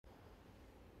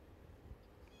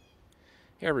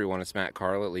Hey everyone, it's Matt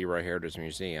Carl at LeRoy Heritage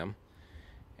Museum,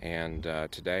 and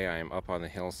today I am up on the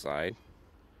hillside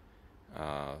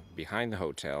behind the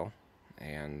hotel,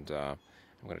 and I'm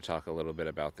going to talk a little bit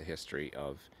about the history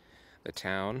of the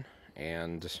town.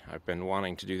 And I've been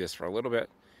wanting to do this for a little bit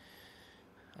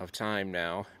of time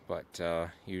now, but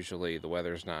usually the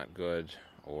weather's not good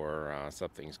or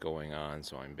something's going on,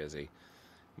 so I'm busy.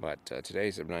 But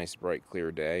today's a nice, bright,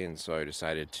 clear day, and so I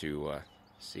decided to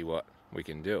see what we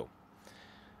can do.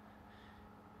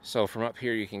 So from up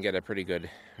here you can get a pretty good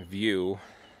view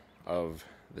of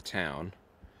the town.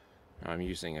 I'm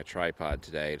using a tripod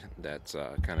today that's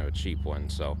kind of a cheap one,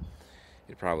 so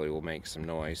it probably will make some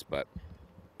noise, but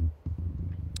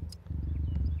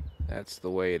that's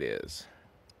the way it is.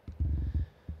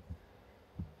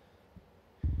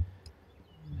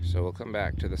 So we'll come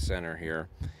back to the center here,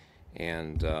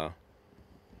 and so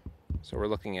we're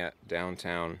looking at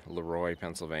downtown LeRoy,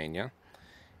 Pennsylvania,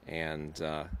 and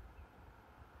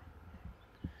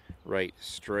right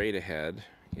straight ahead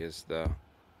is the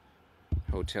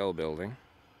hotel building.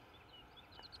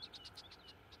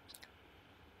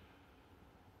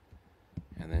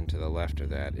 And then to the left of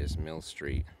that is Mill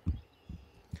Street.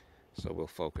 So we'll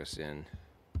focus in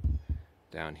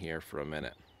down here for a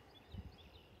minute.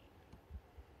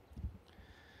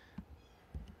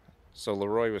 So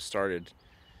LeRoy was started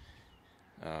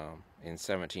in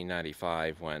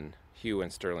 1795 when Hugh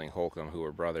and Sterling Holcomb, who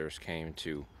were brothers, came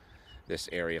to this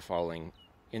area following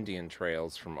Indian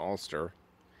trails from Ulster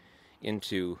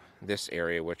into this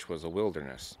area, which was a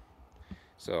wilderness.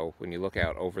 So when you look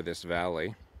out over this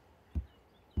valley,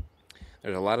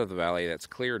 there's a lot of the valley that's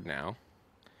cleared now,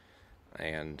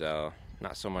 and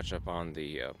not so much up on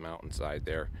the mountainside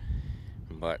there,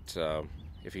 but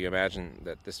if you imagine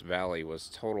that this valley was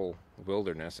total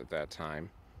wilderness at that time,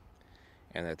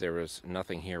 and that there was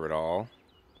nothing here at all,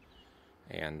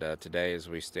 and today as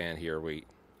we stand here we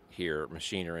hear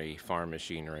machinery, farm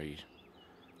machinery,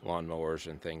 lawnmowers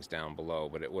and things down below,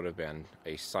 but it would have been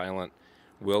a silent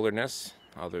wilderness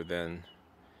other than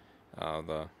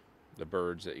the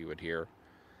birds that you would hear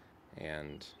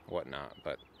and whatnot.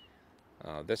 But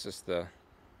this is the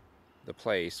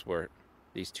place where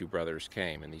these two brothers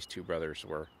came, and these two brothers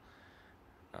were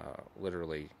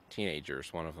literally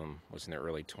teenagers. One of them was in their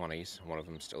early 20s, one of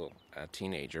them still a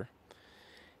teenager,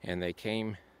 and they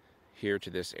came here to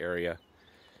this area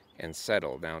and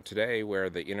settled. Now today, where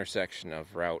the intersection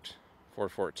of Route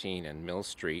 414 and Mill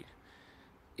Street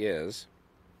is,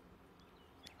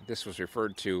 this was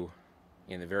referred to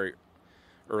in the very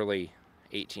early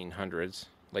 1800s,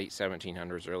 late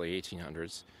 1700s, early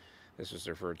 1800s. This was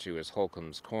referred to as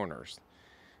Holcomb's Corners,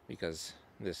 because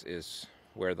this is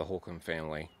where the Holcomb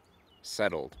family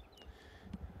settled.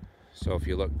 So if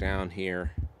you look down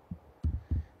here,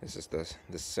 this is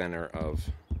the center of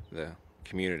the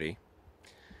community.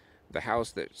 The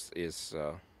house that is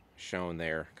shown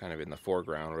there kind of in the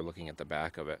foreground, we're looking at the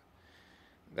back of it.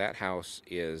 That house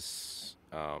is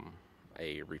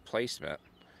a replacement.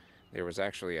 There was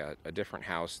actually a different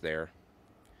house there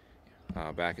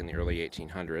back in the early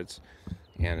 1800s,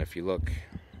 and if you look,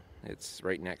 it's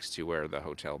right next to where the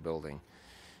hotel building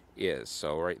is.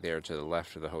 So right there to the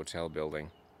left of the hotel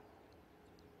building,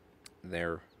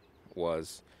 there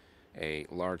was a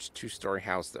large two-story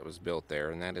house that was built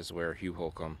there, and that is where Hugh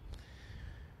Holcomb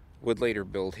would later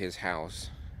build his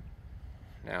house.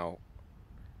 Now,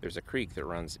 there's a creek that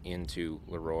runs into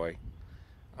LeRoy.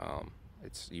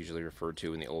 It's usually referred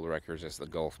to in the old records as the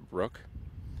Gulf Brook,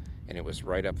 and it was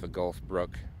right up the Gulf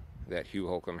Brook that Hugh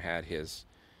Holcomb had his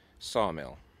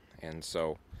sawmill. And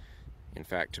so, in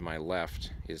fact, to my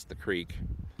left is the creek,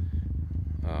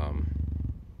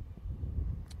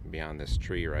 beyond this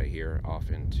tree right here, off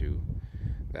into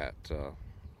that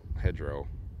hedgerow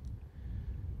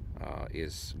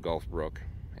is Gulf Brook,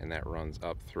 and that runs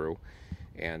up through.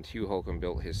 And Hugh Holcomb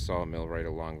built his sawmill right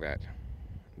along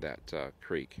that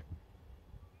creek.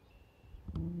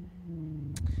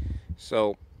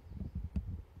 So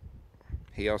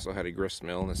he also had a grist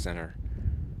mill in the center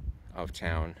of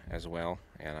town as well,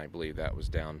 and I believe that was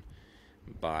down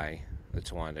by the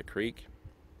Towanda Creek,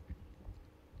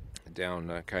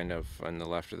 down kind of on the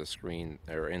left of the screen,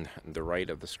 or in the right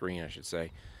of the screen I should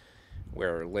say,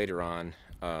 where later on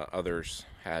others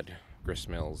had grist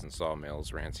mills and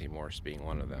sawmills, Rancy Morse being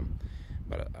one of them.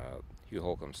 But Hugh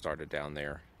Holcomb started down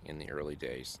there in the early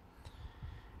days.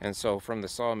 And so from the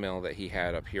sawmill that he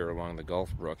had up here along the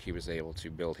Gulf Brook, he was able to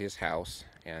build his house,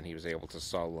 and he was able to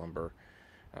saw lumber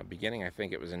beginning, I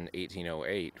think it was in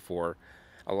 1808, for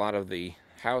a lot of the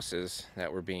houses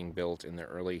that were being built in the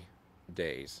early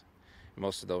days.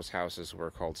 Most of those houses were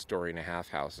called story-and-a-half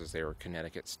houses. They were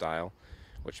Connecticut style,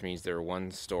 which means they're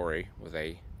one story with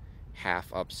a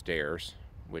half upstairs,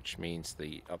 which means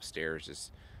the upstairs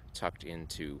is tucked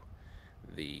into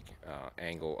the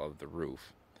angle of the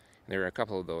roof. And there are a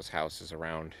couple of those houses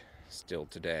around still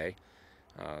today.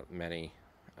 Many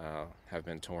have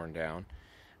been torn down,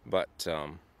 but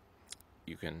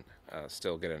you can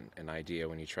still get an idea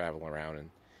when you travel around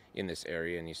in this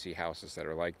area and you see houses that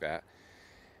are like that.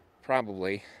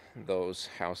 Probably those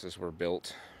houses were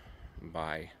built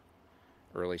by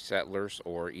early settlers,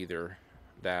 or either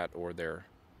that or their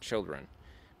children,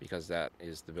 because that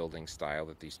is the building style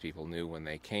that these people knew when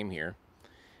they came here,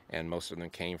 and most of them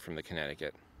came from the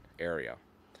Connecticut area.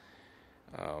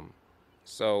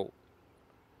 So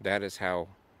that is how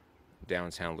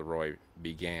downtown LeRoy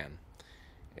began.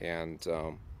 And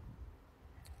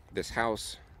this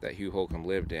house that Hugh Holcomb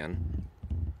lived in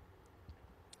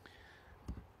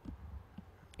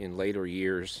later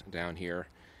years down here,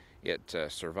 it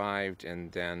survived,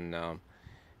 and then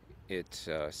it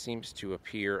seems to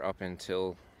appear up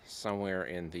until somewhere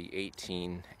in the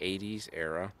 1880s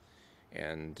era,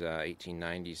 and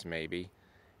 1890s maybe,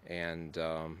 and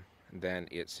then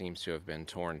it seems to have been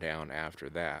torn down after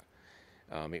that.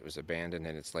 It was abandoned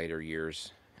in its later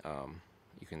years.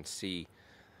 You can see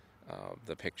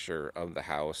the picture of the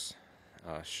house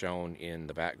shown in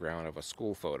the background of a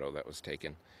school photo that was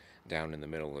taken down in the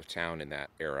middle of town in that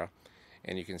era.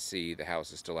 And you can see the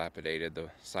house is dilapidated, the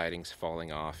siding's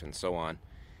falling off, and so on.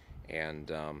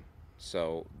 And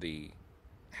so the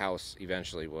house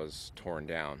eventually was torn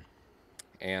down.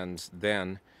 And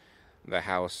then the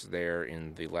house there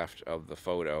in the left of the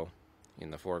photo,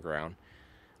 in the foreground,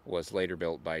 was later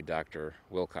built by Dr.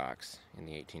 Wilcox in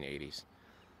the 1880s.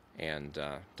 And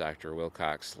Dr.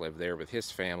 Wilcox lived there with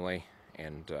his family,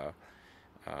 and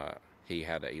he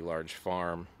had a large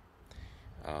farm.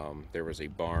 There was a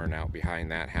barn out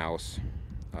behind that house.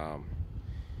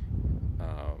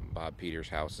 Bob Peters'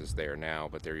 house is there now,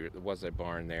 but there was a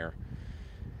barn there.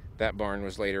 That barn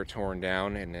was later torn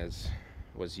down and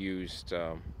was used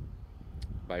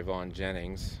by Vaughn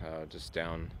Jennings just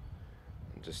down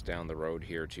the road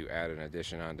here to add an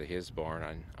addition onto his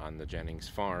barn on the Jennings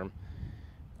farm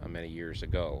many years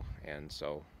ago. And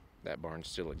so that barn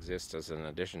still exists as an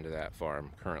addition to that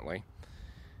farm currently.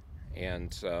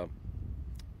 And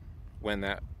when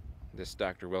this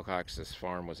Dr. Wilcox's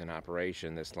farm was in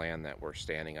operation, this land that we're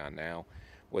standing on now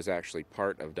was actually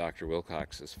part of Dr.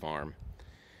 Wilcox's farm.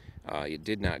 It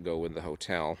did not go with the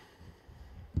hotel.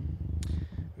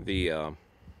 The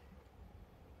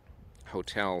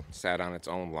hotel sat on its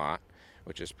own lot,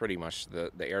 which is pretty much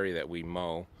the area that we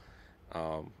mow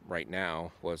right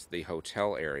now. Was the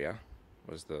hotel area,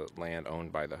 was the land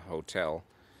owned by the hotel,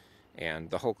 and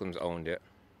the Holcombs owned it,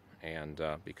 and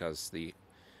because the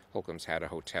Holcombs had a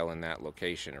hotel in that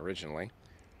location originally.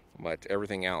 But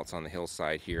everything else on the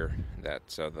hillside here that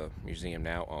the museum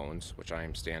now owns, which I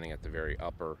am standing at the very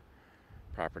upper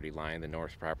property line, the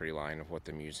north property line of what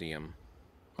the museum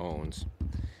owns,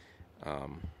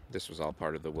 this was all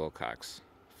part of the Wilcox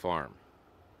farm.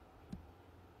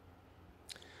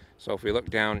 So if we look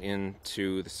down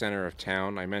into the center of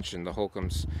town, I mentioned the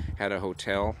Holcombs had a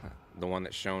hotel. The one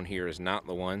that's shown here is not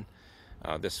the one.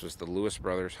 This was the Lewis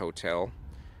Brothers Hotel.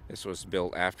 This was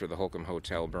built after the Holcomb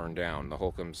Hotel burned down. The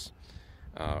Holcombs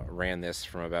ran this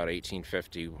from about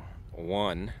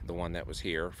 1851, the one that was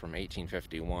here, from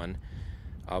 1851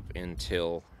 up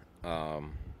until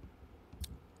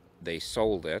they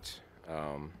sold it.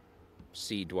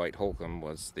 C. Dwight Holcomb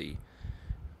was the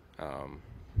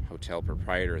hotel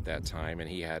proprietor at that time, and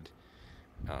he had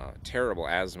terrible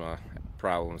asthma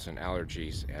problems and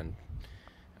allergies, and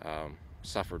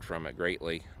suffered from it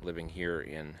greatly living here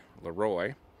in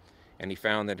LeRoy. And he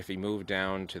found that if he moved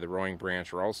down to the Roaring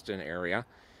Branch, Ralston area,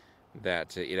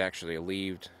 that it actually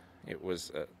alleviated, it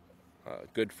was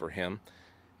good for him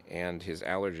and his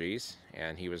allergies,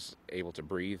 and he was able to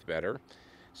breathe better.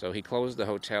 So he closed the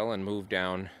hotel and moved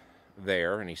down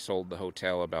there, and he sold the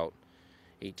hotel about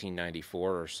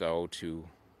 1894 or so to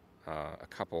a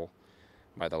couple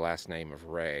by the last name of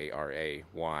Ray,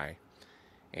 R-A-Y,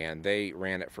 and they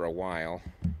ran it for a while.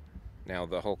 Now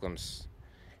the Holcombs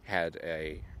had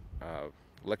a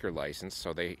liquor license,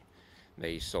 so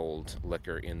they sold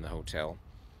liquor in the hotel,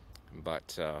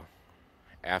 but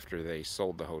after they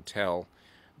sold the hotel,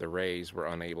 the Rays were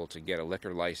unable to get a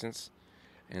liquor license,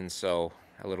 and so,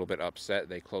 a little bit upset,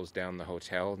 they closed down the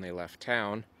hotel and they left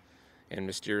town, and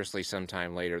mysteriously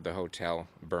sometime later the hotel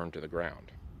burned to the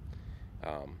ground.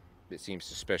 It seems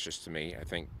suspicious to me. I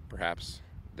think perhaps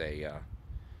they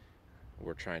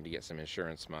were trying to get some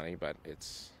insurance money, but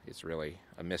it's really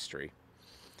a mystery.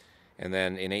 And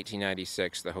then in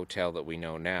 1896, the hotel that we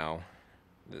know now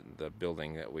the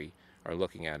building that we are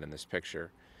looking at in this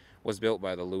picture, was built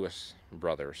by the Lewis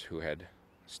brothers, who had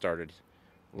started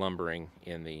lumbering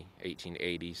in the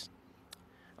 1880s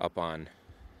up on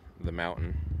the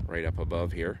mountain right up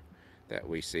above here that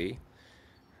we see,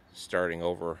 starting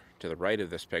over to the right of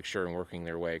this picture and working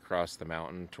their way across the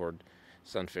mountain toward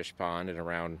Sunfish Pond and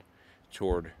around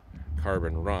toward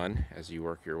Carbon Run as you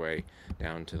work your way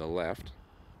down to the left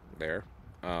there.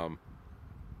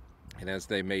 And as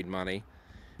they made money,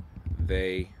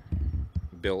 they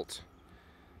built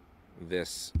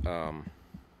this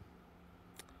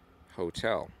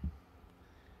hotel,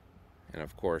 and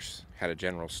of course had a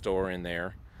general store in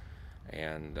there,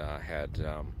 and had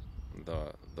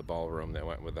the ballroom that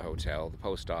went with the hotel. The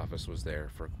post office was there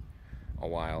for a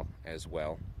while as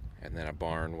well, and then a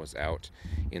barn was out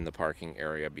in the parking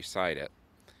area beside it,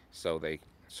 so they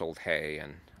sold hay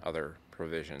and other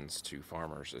provisions to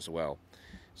farmers as well.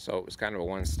 So it was kind of a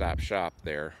one-stop shop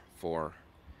there for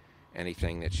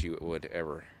anything that you would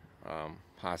ever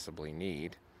possibly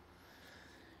need.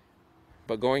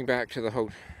 But going back to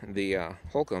the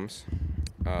Holcombs,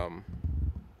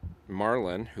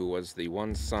 Marlin, who was the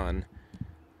one son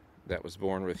that was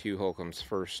born with Hugh Holcomb's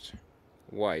first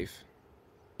wife,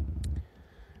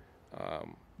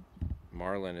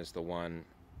 Marlin is the one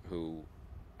who,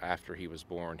 after he was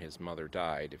born, his mother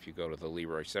died. If you go to the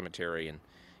LeRoy Cemetery and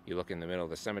you look in the middle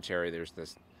of the cemetery, there's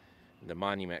the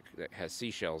monument that has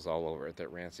seashells all over it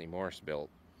that Rancy Morse built,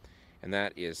 and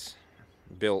that is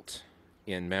built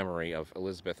in memory of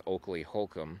Elizabeth Oakley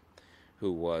Holcomb,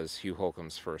 who was Hugh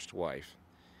Holcomb's first wife.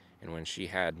 And when she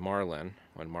had Marlin,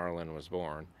 when Marlin was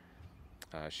born,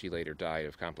 she later died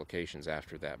of complications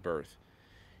after that birth.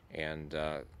 And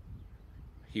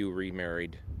Hugh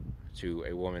remarried to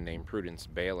a woman named Prudence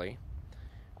Bailey,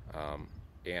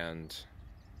 and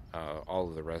all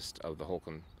of the rest of the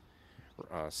Holcomb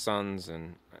sons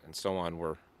and so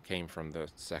on came from the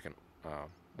second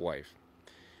wife.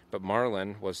 But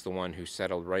Marlin was the one who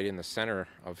settled right in the center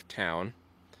of town,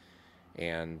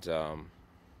 and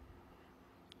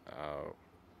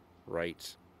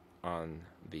right on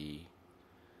the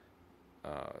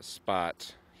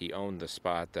spot. He owned the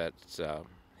spot that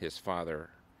his father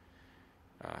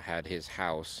had his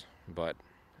house, but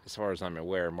as far as I'm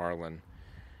aware, Marlin,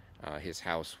 his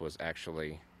house was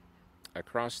actually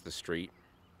across the street.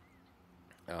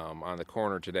 On the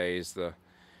corner today is the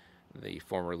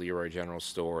former LeRoy General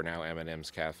Store, now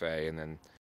M&M's Cafe, and then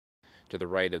to the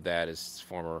right of that is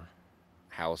former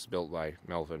house built by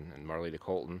Melvin and Marlita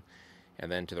Colton,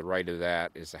 and then to the right of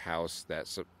that is a house that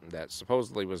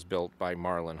supposedly was built by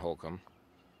Marlin Holcomb,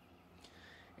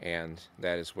 and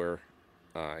that is where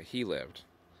he lived.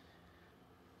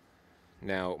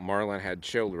 Now, Marlin had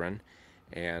children,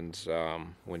 and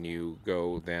when you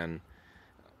go then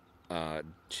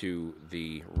to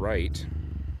the right,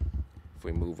 if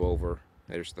we move over,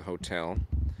 there's the hotel.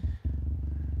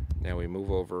 Now we move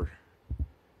over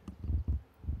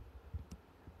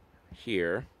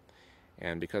here,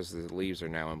 and because the leaves are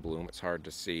now in bloom, it's hard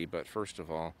to see, but first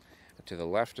of all, to the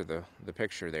left of the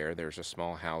picture there's a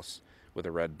small house with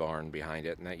a red barn behind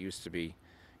it, and that used to be,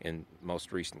 in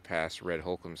most recent past, Red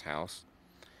Holcomb's house.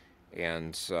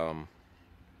 And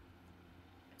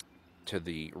to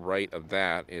the right of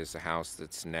that is the house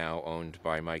that's now owned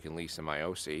by Mike and Lisa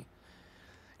Miosi.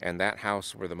 And that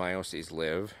house where the Miosis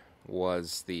live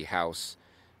was the house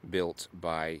built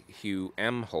by Hugh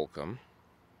M. Holcomb,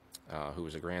 who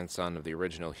was a grandson of the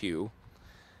original Hugh.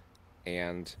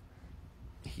 And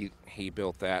he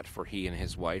built that for he and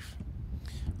his wife,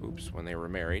 when they were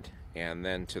married. And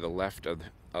then to the left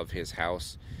of his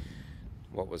house,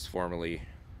 what was formerly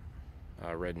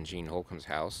Red and Jean Holcomb's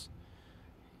house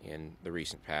in the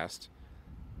recent past,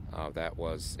 that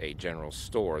was a general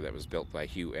store that was built by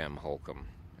Hugh M. Holcomb.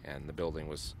 And the building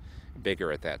was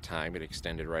bigger at that time. It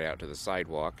extended right out to the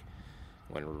sidewalk.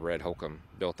 When Red Holcomb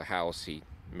built the house, he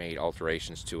made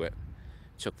alterations to it,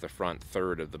 took the front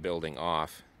third of the building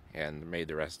off, and made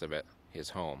the rest of it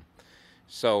his home.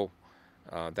 So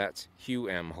that's Hugh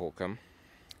M. Holcomb.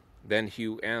 Then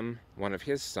Hugh M., one of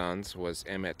his sons, was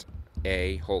Emmett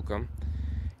A. Holcomb.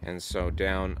 And so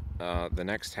down the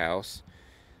next house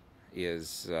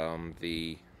is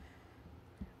the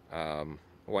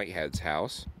Whitehead's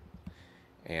house,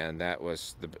 and that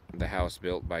was the house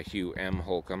built by Hugh M.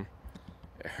 Holcomb,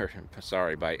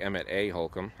 by Emmett A.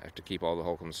 Holcomb. I have to keep all the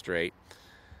Holcombs straight.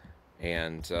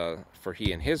 And for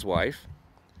he and his wife,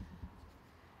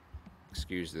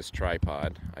 excuse this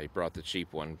tripod, I brought the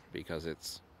cheap one because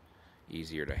it's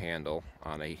easier to handle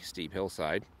on a steep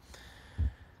hillside.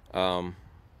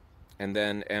 And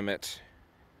then Emmett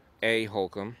A.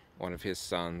 Holcomb, one of his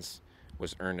sons,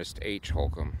 was Ernest H.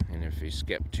 Holcomb. And if you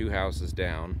skip 2 houses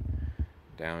down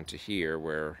to here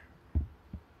where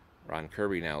Ron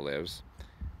Kirby now lives,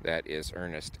 that is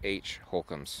Ernest H.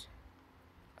 Holcomb's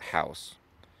house,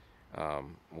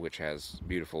 which has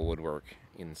beautiful woodwork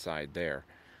inside there.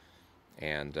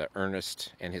 And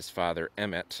Ernest and his father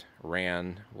Emmett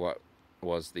ran what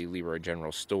was the LeRoy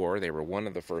General Store. They were one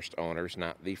of the first owners,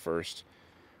 not the first,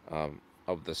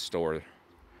 of the store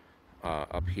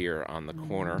up here on the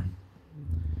corner,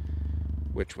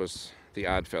 which was the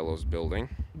Oddfellows building.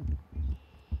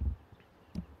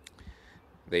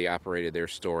 They operated their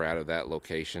store out of that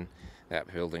location.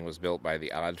 That building was built by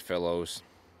the Oddfellows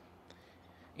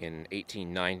in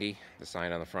 1890. The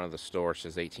sign on the front of the store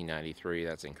says 1893.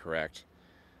 That's incorrect.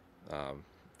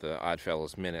 The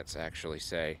Oddfellows minutes actually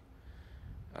say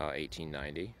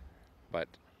 1890. But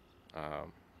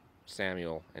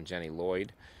Samuel and Jenny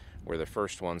Lloyd were the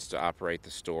first ones to operate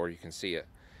the store. You can see it,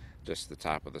 just the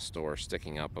top of the store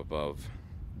sticking up above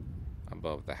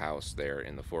the house there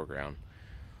in the foreground.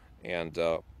 And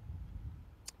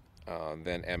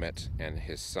then Emmett and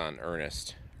his son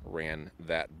Ernest ran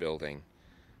that building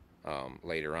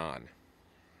later on.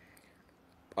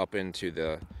 Up into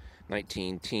the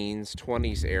 19-teens,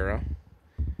 20s era,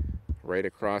 right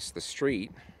across the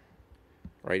street,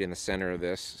 right in the center of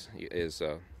this, is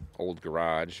a old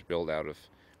garage built out of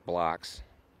blocks.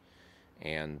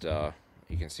 And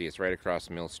you can see it's right across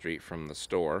Mill Street from the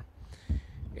store.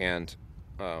 And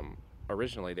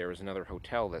originally there was another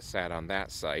hotel that sat on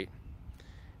that site.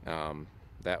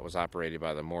 That was operated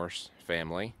by the Morse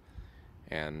family.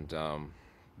 And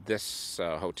this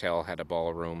hotel had a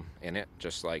ballroom in it,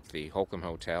 just like the Holcomb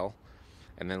Hotel.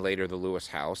 And then later the Lewis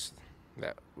House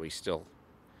that we still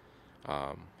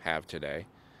have today.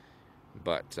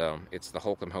 But it's the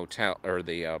Holcomb Hotel, or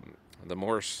the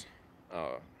Morse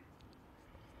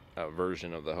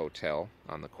version of the hotel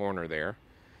on the corner there,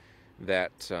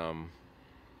 that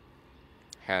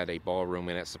had a ballroom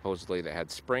in it, supposedly, that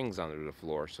had springs under the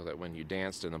floor, so that when you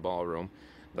danced in the ballroom,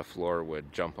 the floor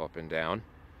would jump up and down.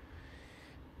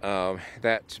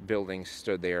 That building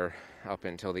stood there up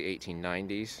until the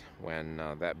 1890s, when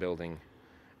that building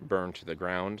burned to the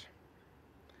ground,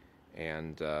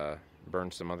 and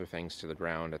burned some other things to the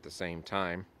ground at the same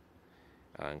time,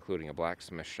 including a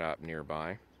blacksmith shop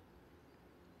nearby.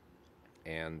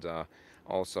 And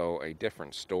also a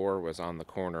different store was on the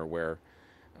corner where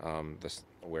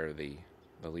the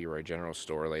LeRoy General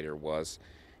Store later was.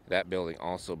 That building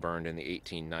also burned in the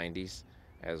 1890s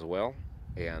as well,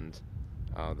 and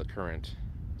the current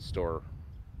store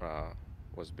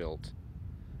was built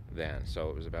then. So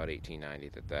it was about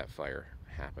 1890 that fire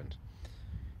happened.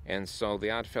 And so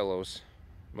the Oddfellows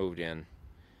moved in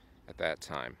at that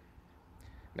time.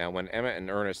 Now, when Emmett and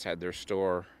Ernest had their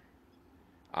store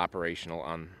operational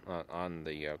on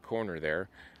the corner there,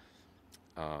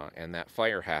 and that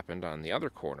fire happened on the other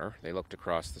corner, they looked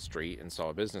across the street and saw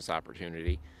a business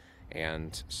opportunity,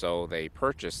 and so they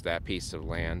purchased that piece of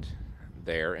land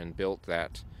there and built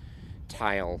that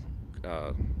tile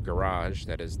garage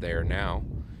that is there now,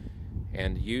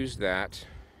 and used that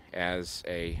as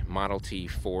a Model T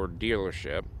Ford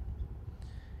dealership.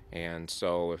 And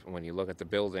so when you look at the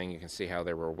building, you can see how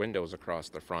there were windows across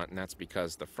the front, and that's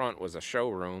because the front was a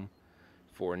showroom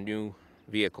for new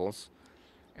vehicles,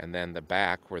 and then the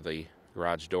back, where the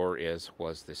garage door is,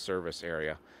 was the service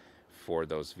area for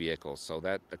those vehicles. So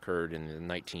that occurred in the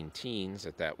 19-teens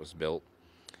that was built.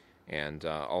 And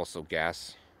also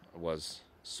gas was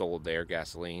sold there,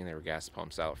 gasoline. There were gas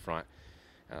pumps out front.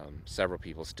 Several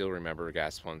people still remember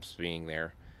gas pumps being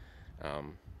there,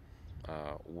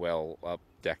 well up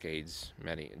decades,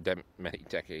 many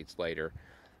decades later.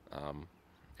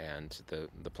 And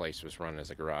the place was run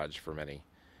as a garage for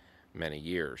many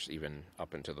years, even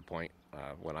up until the point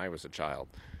when I was a child.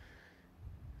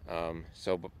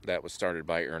 So that was started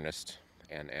by Ernest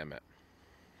and Emmett.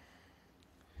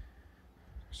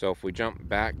 So if we jump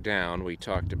back down, we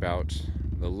talked about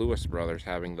the Lewis brothers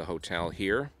having the hotel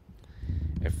here.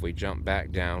 If we jump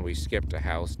back down, we skipped a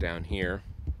house down here,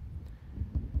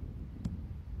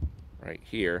 right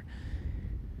here.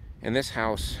 And this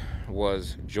house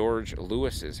was George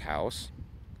Lewis's house.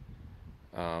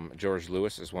 George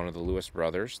Lewis is one of the Lewis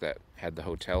brothers that had the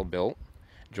hotel built.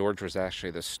 George was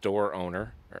actually the store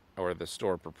owner, or the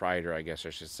store proprietor, I guess I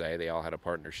should say. They all had a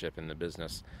partnership in the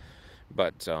business.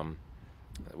 But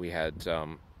we had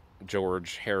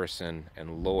George, Harrison,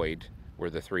 and Lloyd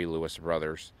were the three Lewis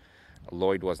brothers.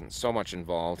 Lloyd wasn't so much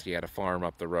involved. He had a farm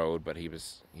up the road, but he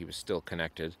was still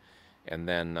connected. And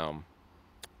then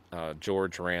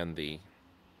George ran the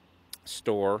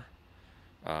store.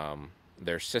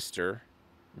 Their sister,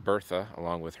 Bertha,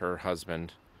 along with her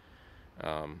husband,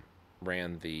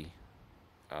 ran the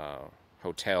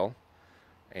hotel,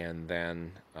 and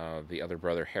then the other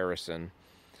brother, Harrison,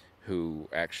 who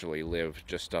actually lived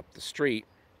just up the street.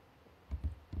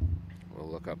 We'll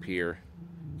look up here.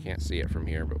 Can't see it from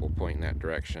here, but we'll point in that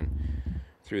direction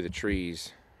through the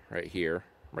trees right here,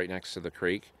 right next to the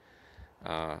creek.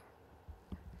 Uh,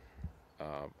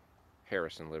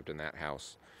 Harrison lived in that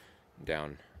house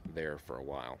down there for a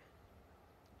while.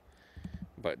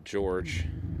 But George,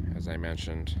 as I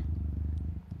mentioned,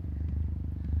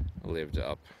 lived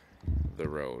up the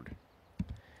road.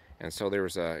 And so there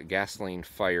was a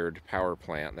gasoline-fired power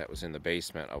plant that was in the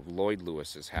basement of Lloyd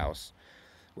Lewis's house,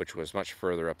 which was much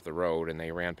further up the road, and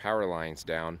they ran power lines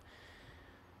down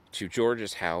to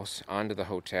George's house, onto the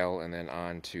hotel, and then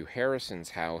on to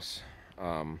Harrison's house,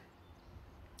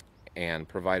 and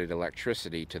provided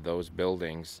electricity to those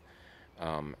buildings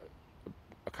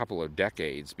a couple of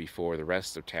decades before the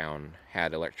rest of town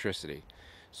had electricity.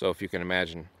 So if you can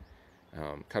imagine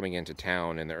coming into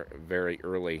town in the very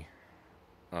early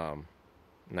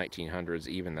 1900s,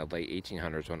 even the late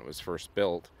 1800s when it was first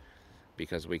built,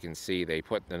 because we can see they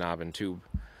put the knob and tube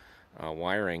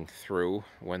wiring through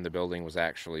when the building was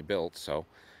actually built. So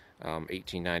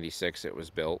 1896 it was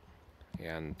built,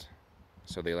 and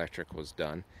so the electric was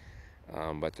done.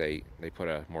 But they put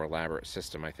a more elaborate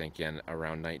system, I think, in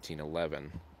around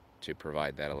 1911 to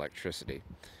provide that electricity.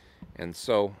 And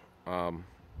so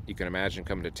you can imagine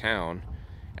coming to town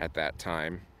at that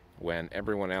time when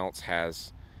everyone else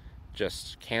has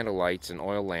just candle lights and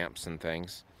oil lamps and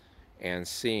things, and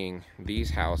seeing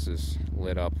these houses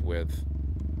lit up with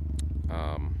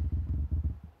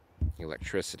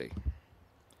electricity,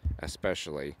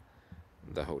 especially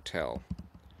the hotel.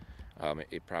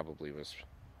 It probably was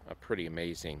a pretty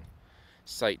amazing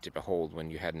sight to behold when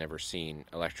you had never seen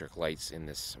electric lights in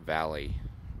this valley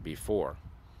before.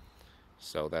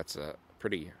 So that's a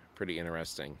pretty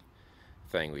interesting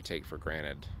thing we take for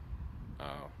granted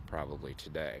probably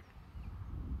today.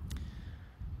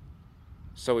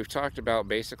 So we've talked about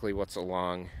basically what's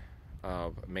along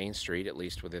Main Street, at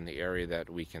least within the area that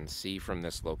we can see from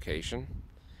this location.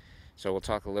 So we'll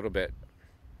talk a little bit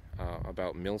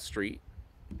about Mill Street.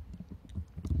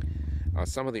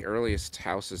 Some of the earliest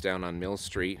houses down on Mill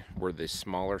Street were the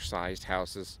smaller sized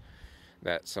houses,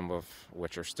 that some of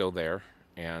which are still there,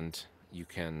 and you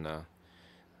can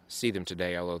see them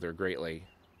today, although they're greatly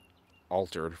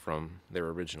altered from their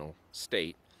original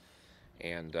state.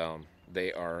 And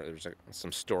there's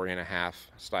some story and a half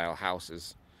style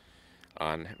houses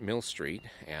on Mill Street,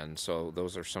 and so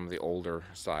those are some of the older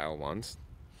style ones.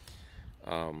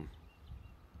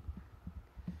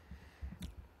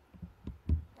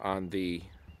 On the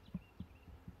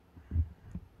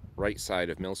right side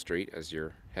of Mill Street, as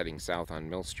you're heading south on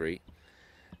Mill Street,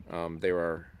 there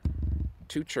are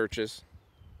two churches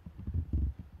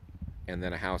and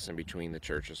then a house in between the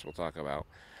churches we'll talk about.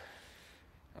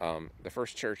 The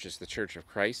first church is the Church of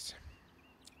Christ.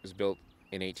 It was built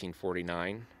in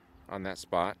 1849 on that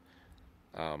spot,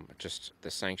 just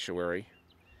the sanctuary.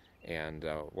 And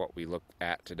what we look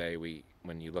at today,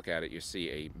 when you look at it, you see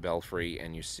a belfry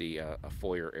and you see a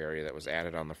foyer area that was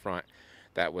added on the front.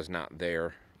 That was not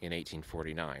there in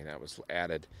 1849. That was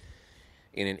added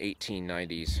in an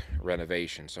 1890s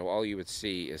renovation. So all you would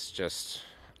see is just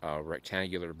a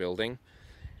rectangular building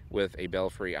with a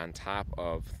belfry on top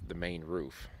of the main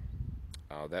roof.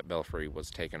 That belfry was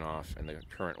taken off and the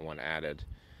current one added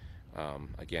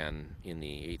again in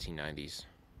the 1890s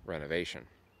renovation.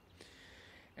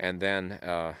 And then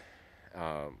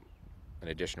an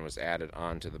addition was added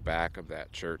onto the back of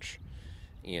that church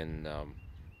in,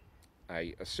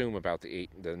 I assume, about the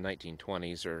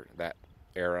 1920s or that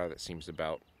era. That seems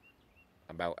about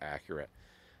accurate.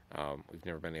 We've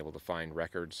never been able to find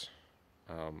records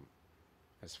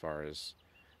as far as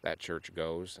that church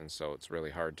goes, and so it's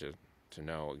really hard to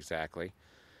know exactly.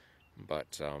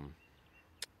 But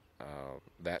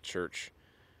that church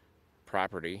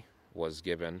property was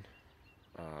given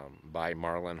by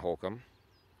Marlin Holcomb,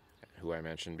 who I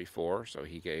mentioned before. So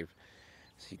he gave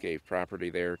property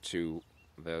there to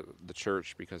the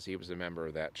church because he was a member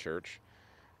of that church.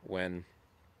 When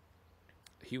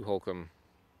Hugh Holcomb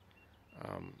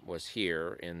was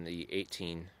here in the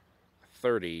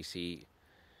 1830s, he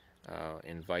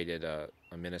invited a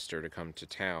minister to come to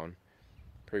town.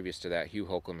 Previous to that, Hugh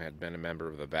Holcomb had been a member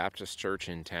of the Baptist church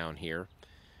in town here,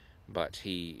 but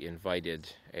he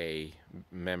invited a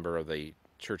member of the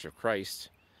Church of Christ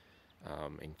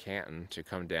in Canton to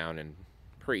come down and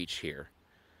preach here.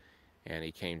 And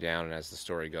he came down, and as the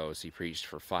story goes, he preached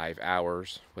for 5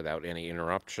 hours without any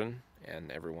interruption,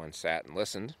 and everyone sat and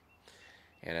listened.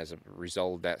 And as a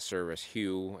result of that service,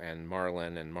 Hugh and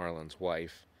Marlon's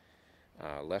wife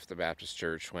left the Baptist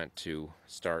church, went to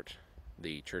start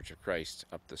the Church of Christ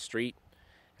up the street,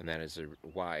 and that is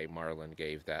why Marlon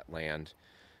gave that land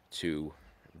to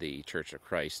the Church of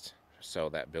Christ so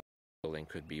that building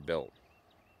could be built.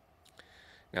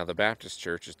 Now the Baptist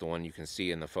church is the one you can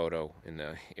see in the photo, in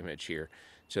the image here,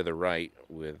 to the right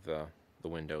with the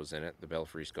windows in it. The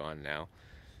belfry's gone now.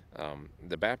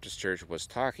 The Baptist church was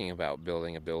talking about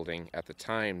building a building at the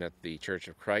time that the Church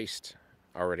of Christ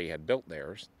already had built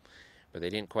theirs, but they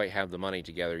didn't quite have the money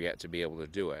together yet to be able to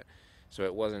do it. So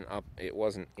it wasn't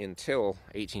until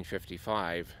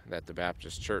 1855 that the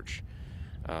Baptist church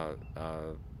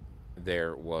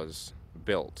there was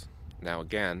built. Now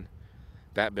again,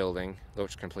 that building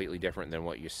looks completely different than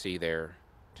what you see there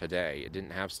today. It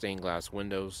didn't have stained glass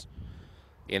windows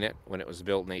in it when it was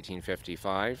built in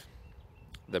 1855.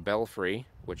 The belfry,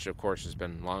 which of course has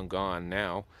been long gone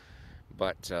now,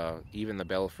 but even the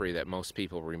belfry that most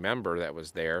people remember that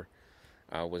was there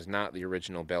was not the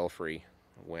original belfry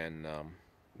when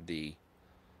the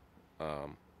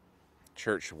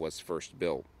church was first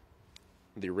built.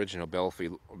 The original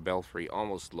belfry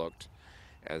almost looked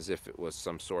as if it was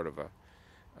some sort of a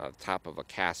top of a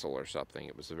castle or something.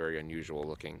 It was a very unusual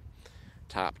looking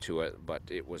top to it, but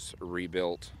it was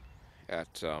rebuilt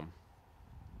at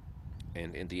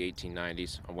in the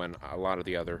 1890s when a lot of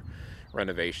the other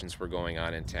renovations were going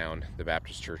on in town. The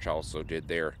Baptist church also did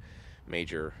their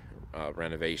major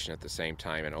renovation at the same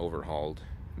time and overhauled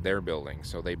their building,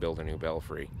 so they built a new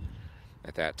belfry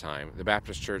at that time. The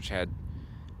Baptist church had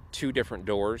two different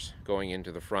doors going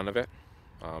into the front of it,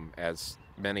 as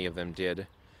many of them did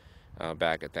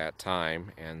back at that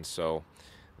time, and so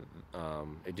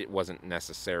it wasn't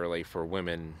necessarily for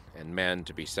women and men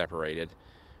to be separated.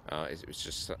 It was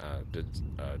just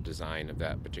a design of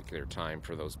that particular time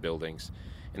for those buildings.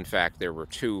 In fact, there were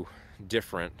two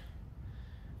different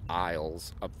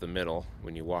aisles up the middle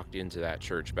when you walked into that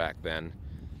church back then,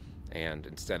 and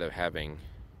instead of having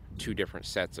two different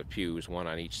sets of pews, one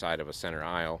on each side of a center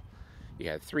aisle, you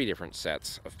had three different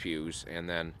sets of pews and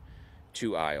then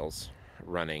two aisles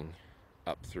running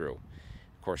up through.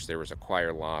 Of course, there was a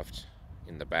choir loft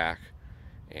in the back,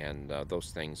 and those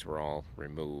things were all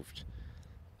removed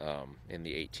in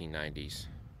the 1890s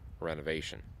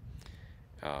renovation.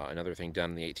 Another thing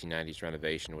done in the 1890s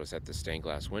renovation was that the stained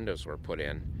glass windows were put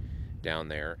in down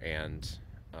there, and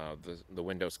the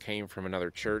windows came from another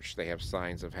church. They have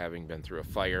signs of having been through a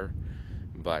fire,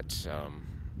 but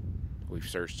we've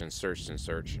searched and searched and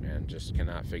searched and just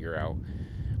cannot figure out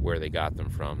where they got them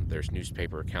from. There's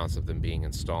newspaper accounts of them being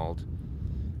installed,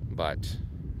 but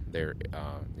there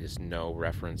is no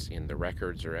reference in the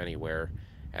records or anywhere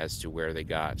as to where they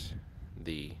got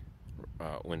the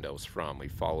windows from. We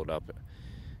followed up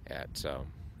at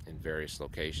in various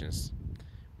locations,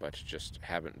 but just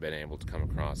haven't been able to come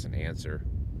across an answer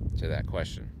to that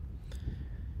question.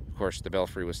 Of course, the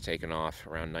belfry was taken off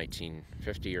around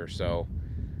 1950 or so.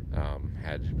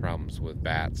 Had problems with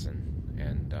bats,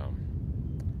 and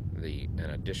an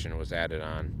addition was added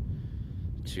on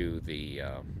to the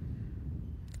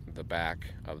back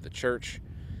of the church,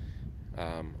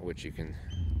 which you can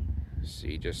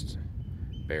see just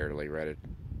barely right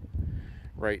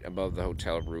above the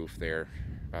hotel roof there,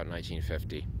 about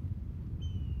 1950.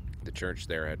 The church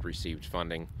there had received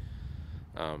funding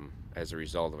as a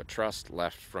result of a trust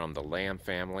left from the Lamb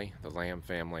family. The Lamb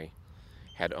family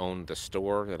had owned the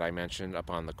store that I mentioned up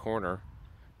on the corner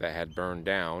that had burned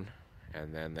down,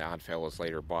 and then the Oddfellows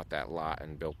later bought that lot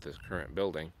and built this current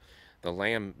building. The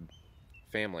Lamb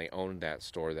family owned that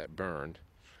store that burned,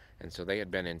 and so they had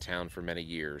been in town for many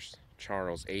years.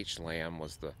 Charles H. Lamb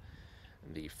was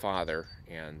the father,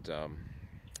 and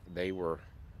they were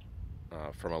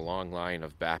from a long line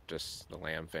of Baptists. The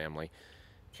Lamb family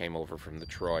came over from the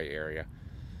Troy area,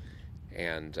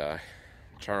 and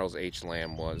Charles H.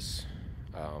 Lamb was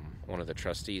one of the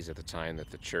trustees at the time that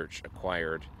the church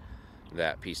acquired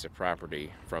that piece of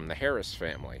property from the Harris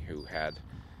family, who had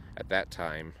at that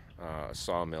time a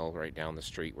sawmill right down the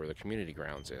street where the community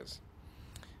grounds is.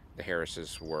 The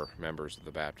Harrises were members of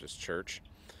the Baptist church,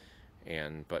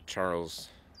 but Charles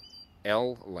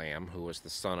L. Lamb, who was the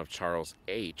son of Charles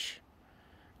H.,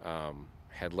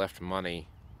 had left money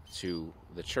to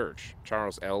the church.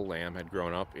 Charles L. Lamb had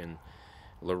grown up in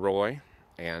LeRoy,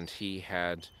 and he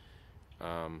had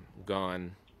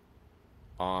gone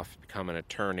off, become an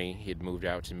attorney. He had moved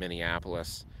out to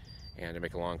Minneapolis, and to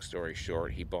make a long story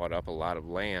short, he bought up a lot of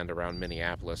land around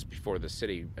Minneapolis before the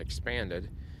city expanded,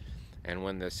 and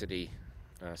when the city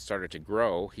started to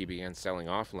grow, he began selling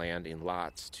off land in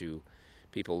lots to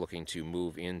people looking to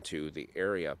move into the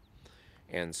area.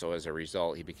 And so as a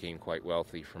result, he became quite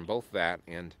wealthy from both that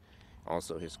and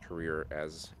also his career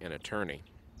as an attorney.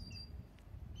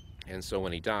 And so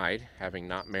when he died, having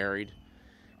not married,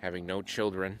 having no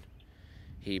children,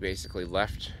 he basically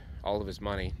left all of his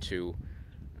money to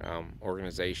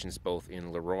organizations both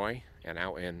in LeRoy and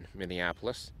out in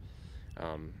Minneapolis.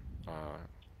 Um, uh,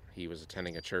 he was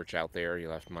attending a church out there. He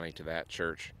left money to that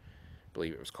church. I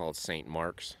believe it was called St.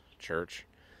 Mark's Church.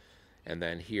 And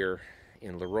then here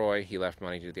in LeRoy, he left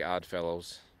money to the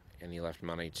Oddfellows, and he left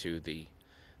money to the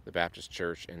Baptist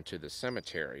Church and to the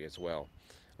cemetery as well,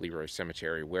 LeRoy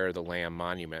Cemetery, where the Lamb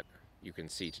Monument you can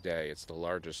see today. It's the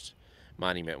largest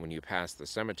monument when you pass the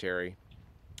cemetery.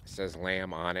 It says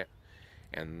Lamb on it,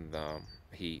 and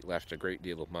he left a great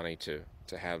deal of money to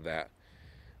have that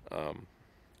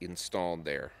installed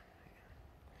there.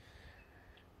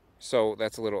 So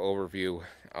that's a little overview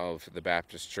of the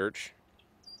Baptist Church.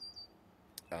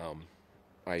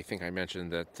 I think I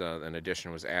mentioned that an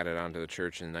addition was added onto the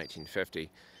church in 1950.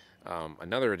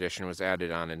 Another addition was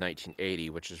added on in 1980,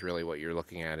 which is really what you're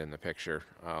looking at in the picture,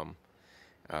 a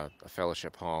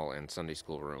fellowship hall and Sunday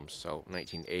school rooms. So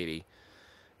 1980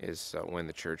 is when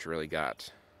the church really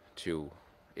got to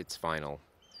its final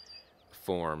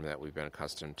form that we've been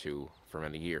accustomed to for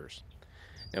many years.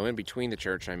 Now, in between the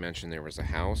church, I mentioned there was a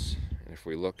house, and if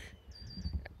we look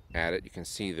at it, you can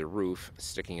see the roof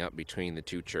sticking up between the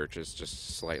two churches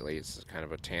just slightly. It's kind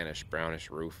of a tannish, brownish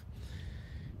roof.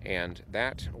 And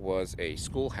that was a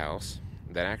schoolhouse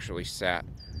that actually sat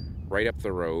right up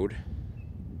the road.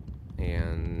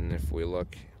 And if we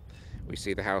look, we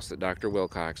see the house that Dr.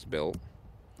 Wilcox built.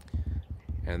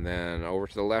 And then over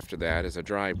to the left of that is a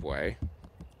driveway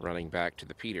running back to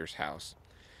the Peters house.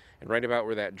 And right about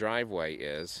where that driveway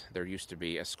is, there used to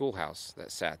be a schoolhouse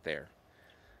that sat there.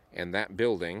 And that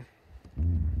building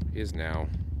is now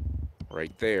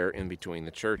right there in between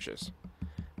the churches.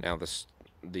 Now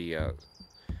the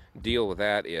deal with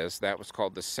that is that was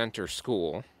called the Center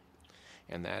School,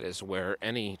 and that is where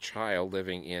any child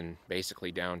living in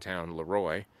basically downtown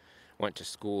LeRoy went to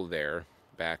school there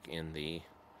back in the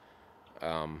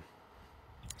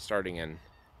starting in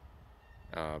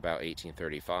about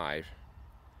 1835,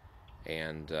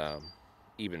 and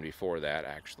even before that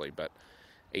actually, but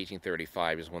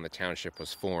 1835 is when the township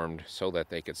was formed so that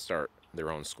they could start their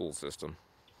own school system.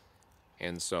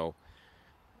 And so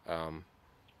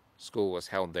school was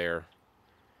held there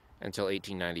until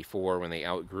 1894 when they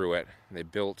outgrew it. They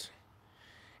built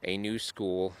a new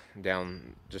school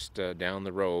down down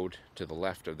the road to the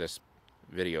left of this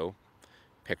video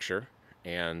picture,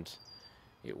 and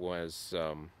it was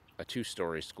a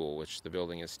two-story school, which the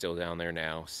building is still down there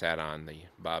now, sat on the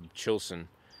Bob Chilson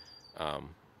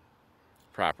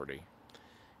property,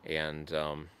 and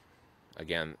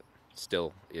again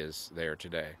still is there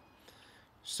today.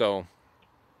 So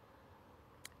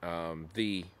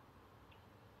the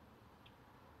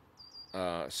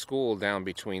school down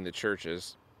between the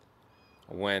churches,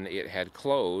 when it had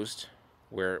closed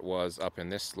where it was up in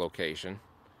this location,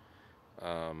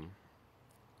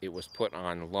 it was put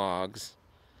on logs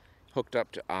hooked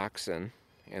up to oxen,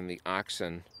 and the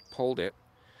oxen pulled it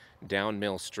down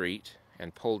Mill Street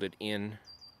and pulled it in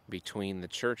between the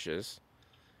churches,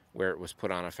 where it was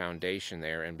put on a foundation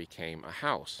there and became a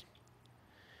house.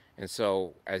 And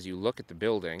so as you look at the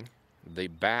building, the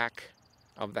back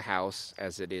of the house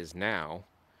as it is now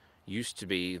used to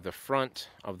be the front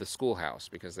of the schoolhouse,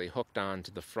 because they hooked on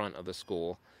to the front of the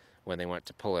school when they went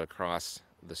to pull it across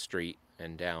the street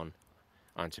and down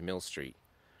onto Mill Street.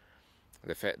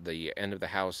 The end of the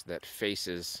house that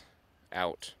faces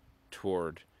out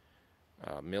toward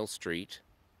Mill Street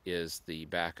is the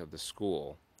back of the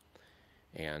school,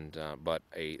 and but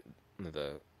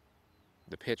the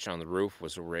pitch on the roof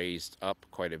was raised up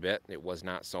quite a bit. It was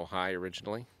not so high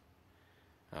originally,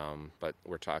 but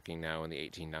we're talking now in the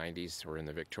 1890s. We're in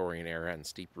the Victorian era, and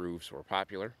steep roofs were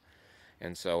popular,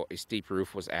 and so a steep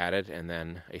roof was added, and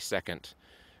then a second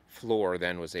floor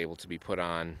then was able to be put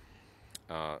on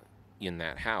in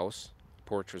that house. A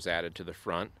porch was added to the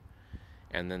front,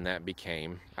 and then that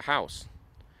became a house.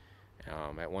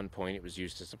 At one point it was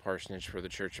used as a parsonage for the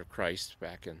Church of Christ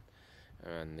back in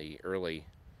the early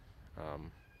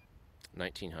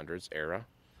 1900s era,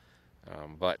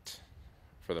 but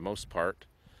for the most part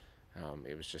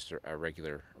it was just a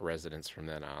regular residence from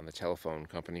then on. The telephone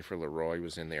company for LeRoy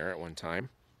was in there at one time,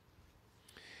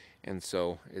 and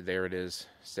so there it is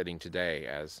sitting today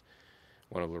as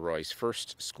one of LeRoy's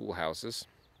first schoolhouses.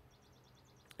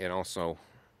 And also,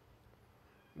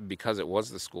 because it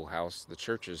was the schoolhouse, the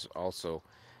churches also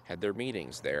had their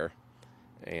meetings there,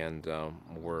 and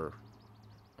were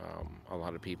a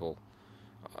lot of people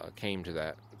came to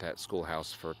that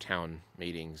schoolhouse for town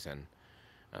meetings and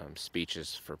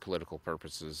speeches for political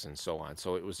purposes and so on.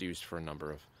 So it was used for a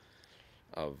number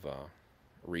of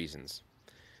reasons.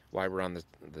 While we're on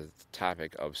the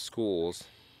topic of schools,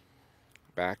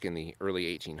 back in the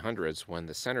early 1800s, when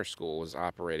the center school was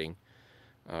operating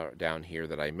down here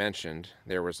that I mentioned,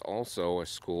 there was also a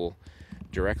school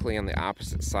directly on the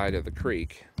opposite side of the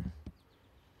creek,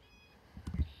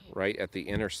 right at the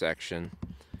intersection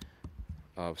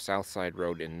of Southside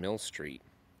Road and Mill Street.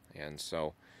 And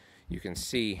so you can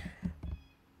see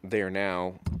there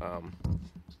now,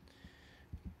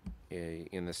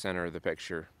 in the center of the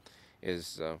picture,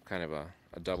 is kind of a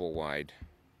double wide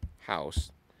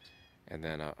house, and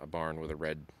then a barn with a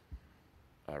red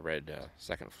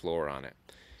second floor on it.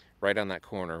 Right on that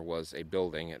corner was a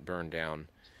building. It burned down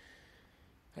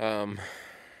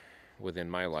within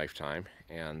my lifetime,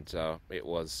 and it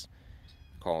was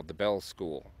called the Bell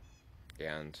School,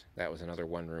 and that was another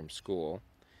one-room school.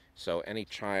 So any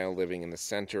child living in the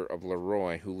center of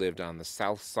LeRoy who lived on the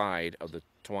south side of the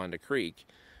Towanda Creek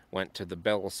went to the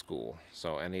Bell School.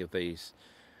 So any of these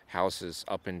houses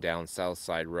up and down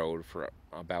Southside Road for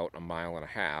about 1.5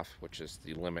 miles, which is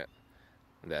the limit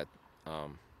that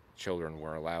children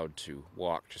were allowed to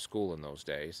walk to school in those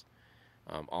days,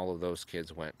 all of those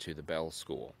kids went to the Bell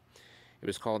School. It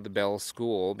was called the Bell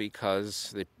School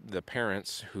because the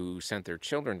parents who sent their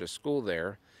children to school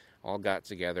there all got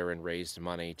together and raised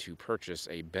money to purchase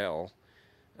a bell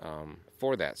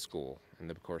for that school.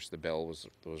 And of course the bell was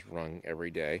rung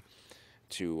every day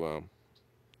to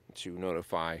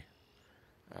notify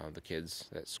the kids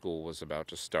that school was about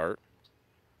to start.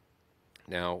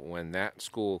 Now, when that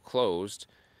school closed,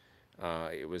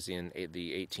 it was in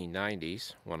the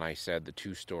 1890s when I said the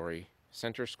two-story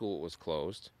center school was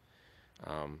closed.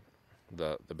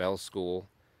 The Bell School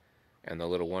and the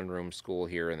little one-room school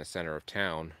here in the center of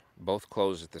town both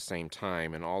closed at the same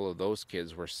time, and all of those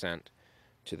kids were sent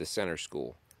to the center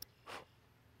school.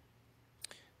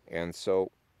 And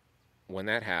so when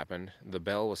that happened, the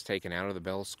bell was taken out of the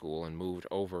Bell School and moved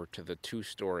over to the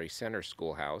two-story center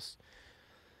schoolhouse,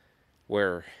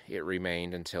 where it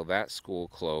remained until that school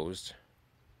closed,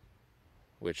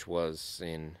 which was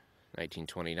in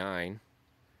 1929,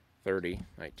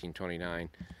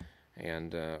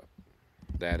 and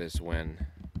that is when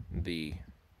the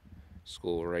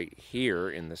school right here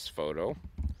in this photo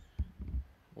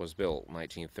was built,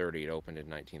 1930. It opened in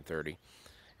 1930,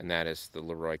 and that is the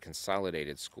LeRoy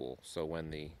Consolidated School. So when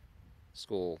the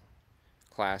school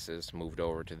classes moved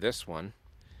over to this one,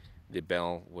 the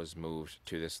bell was moved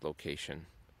to this location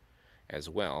as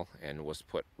well, and was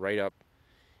put right up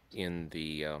in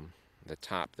the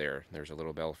top there. There's a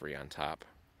little belfry on top.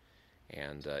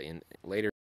 And in later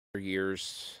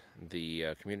years,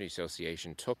 the community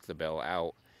association took the bell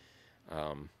out,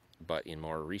 but in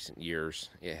more recent years,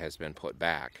 it has been put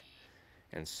back.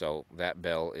 And so that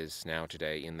bell is now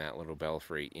today in that little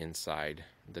belfry inside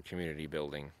the community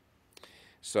building.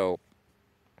 So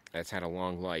that's had a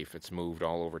long life. It's moved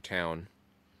all over town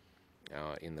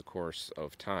in the course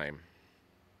of time.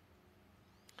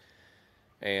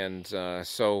 And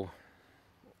so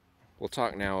we'll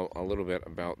talk now a little bit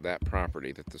about that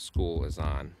property that the school is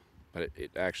on, but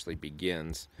it actually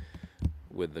begins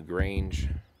with the Grange,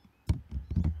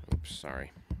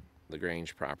 the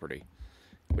Grange property,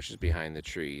 which is behind the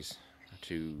trees.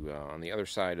 On the other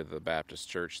side of the Baptist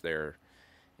church there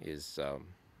is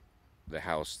the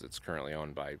house that's currently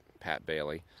owned by Pat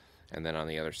Bailey, and then on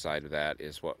the other side of that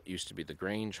is what used to be the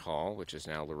Grange Hall, which is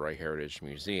now LeRoy Heritage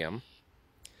Museum.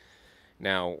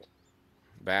 Now,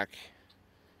 back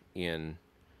in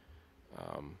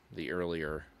the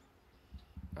earlier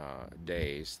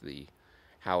days, the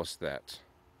house that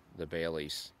the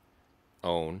Baileys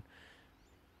own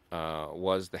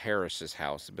was the Harris's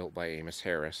house, built by Amos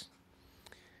Harris.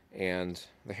 And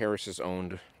the Harrises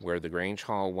owned where the Grange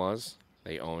Hall was.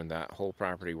 They owned that whole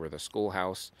property where the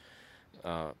schoolhouse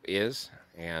is,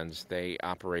 and they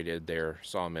operated their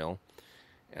sawmill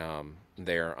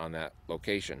there on that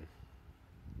location.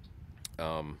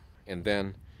 And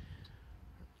then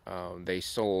they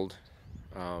sold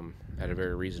at a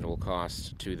very reasonable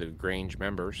cost to the Grange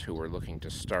members who were looking to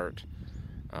start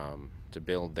to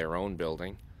build their own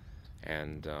building.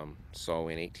 And so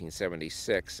in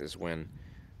 1876 is when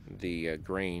the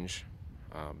Grange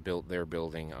built their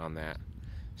building on that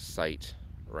site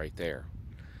right there.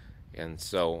 And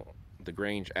so the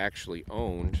Grange actually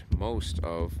owned most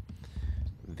of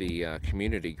the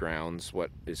community grounds,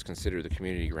 what is considered the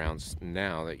community grounds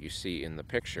now that you see in the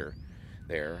picture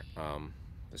there,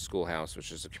 the schoolhouse,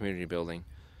 which is a community building,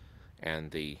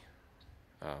 and the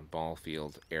ball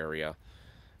field area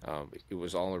It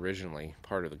was all originally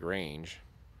part of the Grange,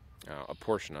 a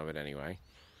portion of it anyway.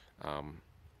 Um,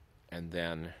 and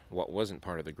then what wasn't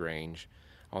part of the Grange,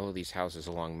 all of these houses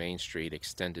along Main Street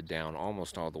extended down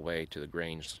almost all the way to the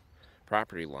Grange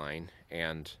property line,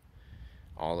 and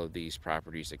all of these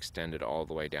properties extended all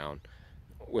the way down,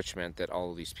 which meant that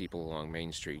all of these people along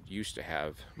Main Street used to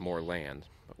have more land.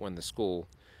 But when the school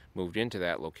moved into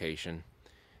that location,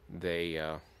 they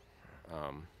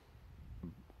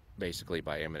basically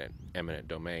by eminent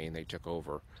domain, they took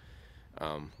over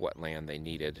what land they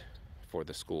needed for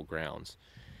the school grounds,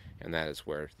 and that is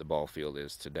where the ball field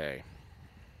is today.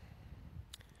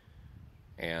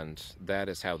 And that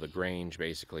is how the Grange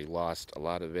basically lost a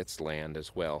lot of its land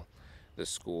as well. The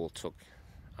school took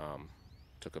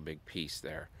a big piece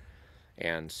there,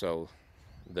 and so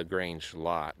the Grange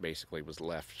lot basically was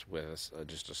left with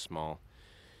just a small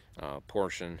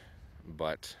portion,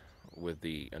 but with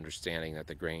the understanding that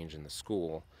the Grange and the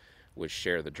school would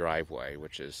share the driveway,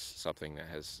 which is something that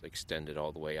has extended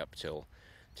all the way up till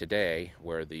today,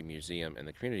 where the museum and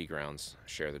the community grounds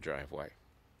share the driveway.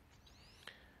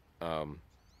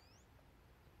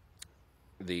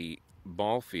 The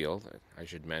ball field, I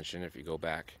should mention, if you go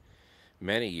back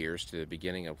many years to the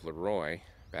beginning of LeRoy,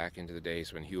 back into the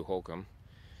days when Hugh Holcomb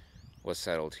was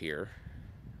settled here,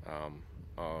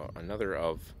 another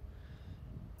of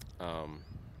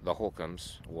the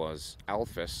Holcombs was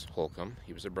Alphys Holcomb.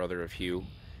 He was a brother of Hugh.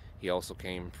 He also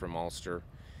came from Ulster,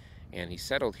 and he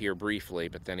settled here briefly,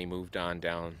 but then he moved on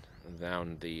down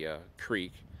the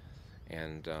creek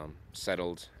and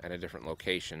settled at a different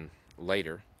location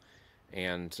later.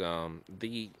 And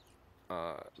the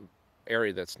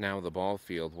area that's now the ball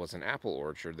field was an apple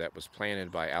orchard that was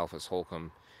planted by Alphys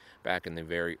Holcomb back in the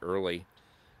very early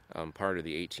part of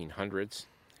the 1800s,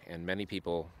 and many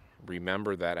people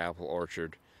remember that apple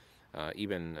orchard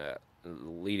even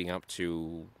leading up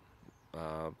to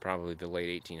probably the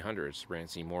late 1800s.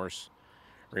 Rancy Morse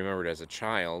remembered as a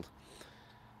child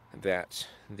that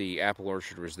the apple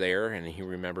orchard was there, and he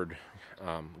remembered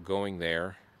going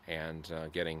there and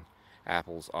getting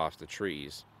apples off the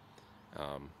trees.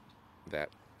 That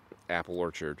apple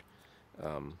orchard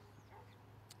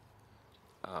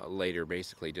later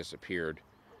basically disappeared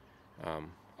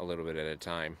a little bit at a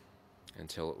time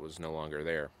until it was no longer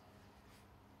there.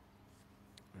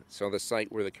 So the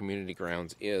site where the community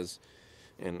grounds is,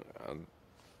 in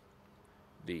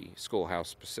the schoolhouse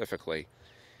specifically,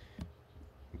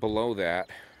 below that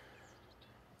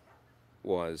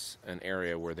was an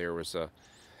area where there was a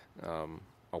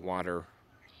water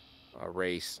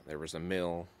race, there was a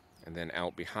mill, and then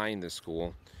out behind the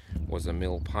school was a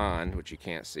mill pond, which you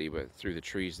can't see, but through the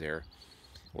trees there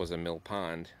was a mill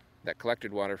pond that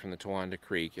collected water from the Towanda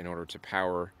Creek in order to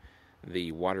power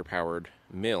the water-powered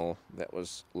mill that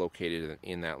was located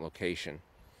in that location.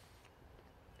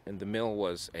 And the mill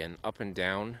was an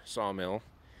up-and-down sawmill,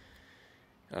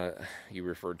 you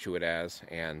referred to it as,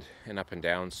 and an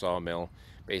up-and-down sawmill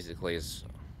basically is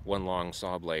one long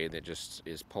saw blade that just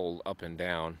is pulled up and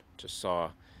down to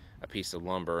saw a piece of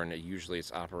lumber, and usually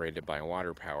it's operated by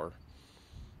water power.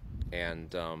 And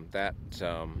that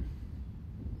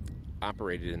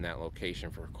operated in that location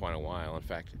for quite a while. In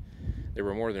fact, there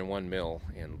were more than one mill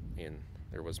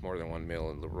there was more than one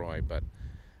mill in LeRoy, but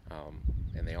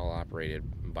and they all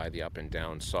operated by the up and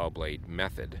down saw blade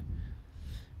method.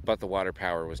 But the water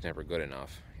power was never good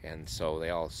enough, and so they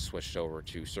all switched over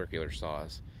to circular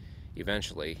saws,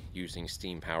 eventually using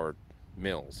steam-powered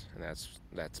mills, and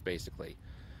that's basically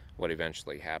what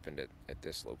eventually happened at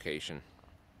this location.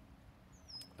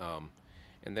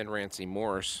 And then Rancy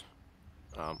Morse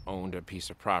owned a piece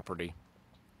of property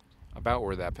about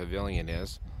where that pavilion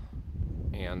is,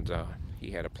 and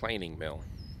he had a planing mill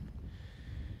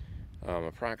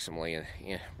approximately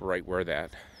right where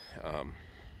that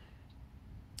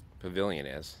pavilion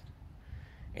is.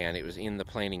 And it was in the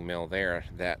planing mill there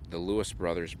that the Lewis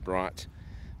brothers brought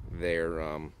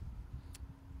their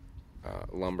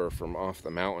lumber from off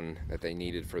the mountain that they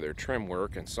needed for their trim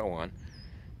work and so on,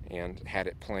 and had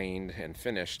it planed and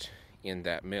finished in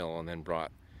that mill, and then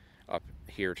brought up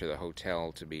here to the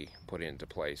hotel to be put into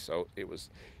place. So it was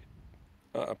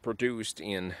produced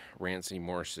in Rancy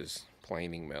Morse's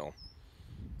planing mill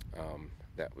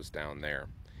that was down there.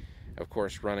 Of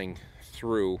course, running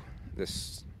through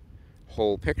this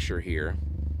whole picture here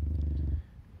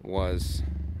was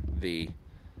the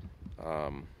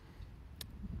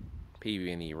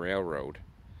PB&E Railroad,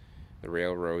 the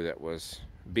railroad that was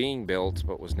being built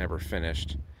but was never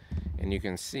finished. And you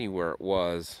can see where it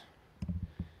was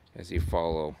as you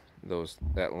follow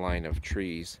that line of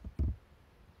trees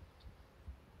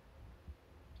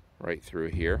right through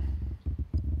here.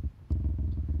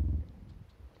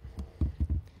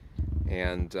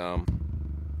 and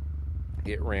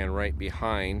it ran right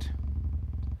behind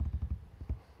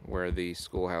where the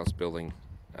schoolhouse building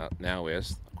now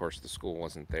is. Of course, the school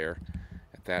wasn't there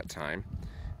at that time,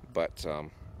 but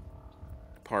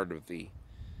part of the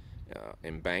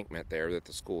embankment there that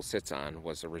the school sits on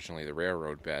was originally the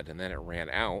railroad bed, and then it ran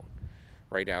out,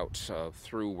 right out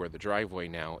through where the driveway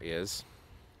now is,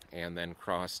 and then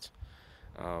crossed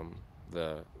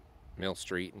the Mill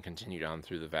Street and continued on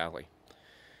through the valley.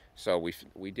 So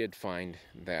we did find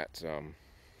that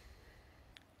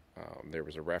there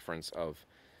was a reference of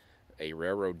a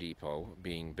railroad depot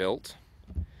being built,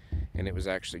 and it was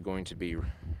actually going to be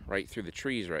right through the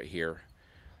trees right here,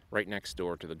 right next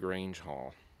door to the Grange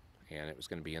Hall, and it was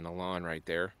going to be in the lawn right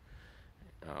there.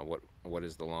 What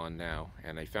is the lawn now?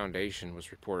 And a foundation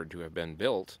was reported to have been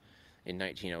built in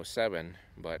 1907,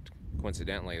 but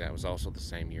coincidentally that was also the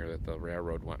same year that the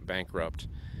railroad went bankrupt,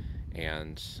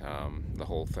 and the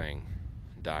whole thing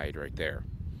died right there.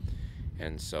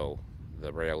 And so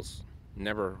the rails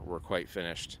never were quite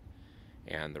finished,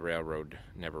 and the railroad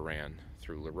never ran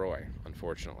through LeRoy,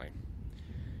 unfortunately.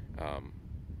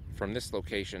 From this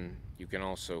location, you can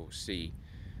also see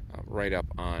right up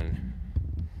on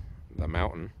the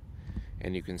mountain,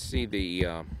 and you can see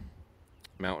the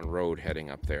mountain road heading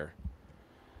up there.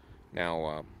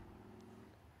 Now,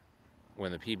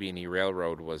 when the PB&E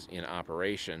Railroad was in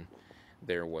operation,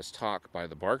 there was talk by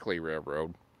the Barclay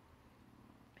Railroad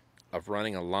of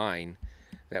running a line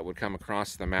that would come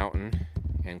across the mountain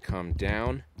and come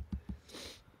down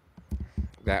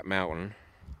that mountain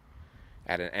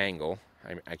at an angle.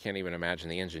 I can't even imagine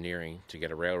the engineering to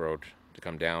get a railroad to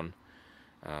come down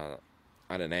on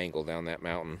an angle down that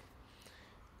mountain.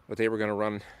 But they were going to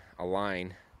run a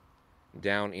line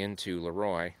down into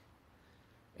LeRoy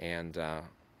and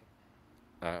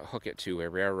hook it to a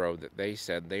railroad that they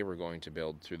said they were going to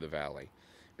build through the valley,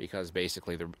 because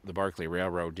basically the Barclay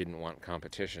Railroad didn't want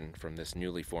competition from this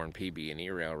newly formed PB&E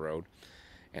Railroad.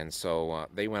 And so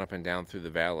they went up and down through the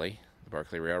valley, the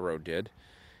Barclay Railroad did,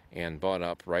 and bought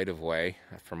up right-of-way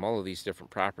from all of these different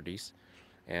properties.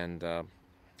 And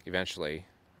eventually,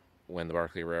 when the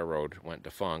Barclay Railroad went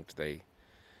defunct, they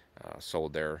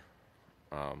sold their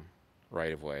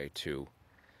right-of-way to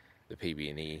the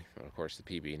PB&E. And of course, the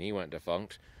PB&E went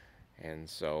defunct, and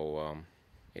so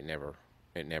it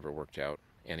never worked out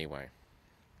anyway.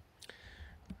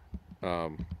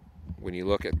 When you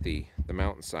look at the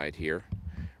mountainside here,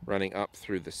 running up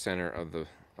through the center of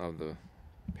the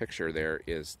picture, there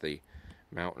is the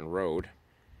mountain road.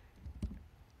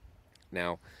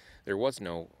 Now, there was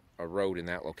no a road in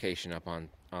that location up on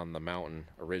the mountain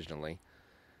originally.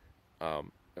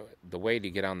 The way to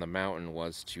get on the mountain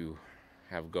was to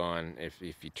have gone, if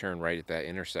you turn right at that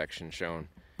intersection shown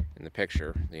in the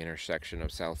picture, the intersection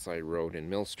of Southside Road and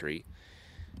Mill Street,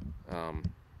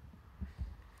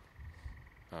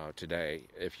 today,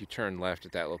 if you turn left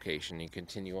at that location, you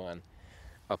continue on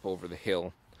up over the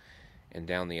hill and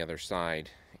down the other side,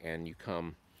 and you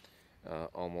come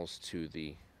almost to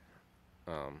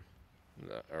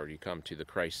or you come to the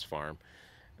Christ farm.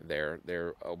 There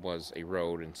was a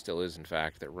road, and still is in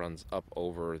fact, that runs up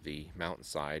over the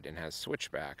mountainside and has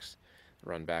switchbacks that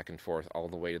run back and forth all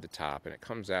the way to the top, and it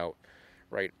comes out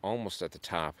right almost at the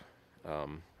top.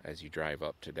 As you drive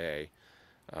up today,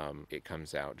 it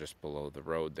comes out just below the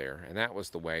road there, and that was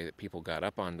the way that people got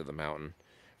up onto the mountain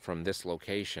from this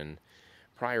location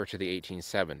prior to the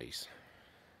 1870s.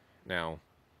 Now,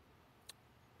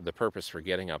 the purpose for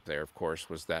getting up there, of course,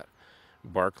 was that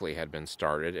Barclay had been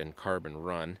started, and Carbon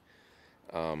Run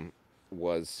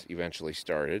was eventually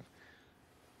started,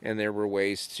 and there were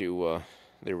ways to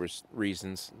there was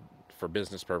reasons for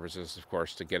business purposes, of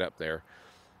course, to get up there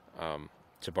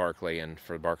to Barclay, and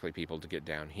for Barclay people to get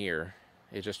down here.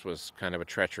 It just was kind of a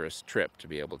treacherous trip to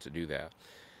be able to do that.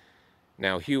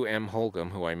 Now, Hugh M.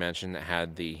 Holcomb, who I mentioned, that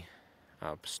had the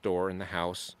store in the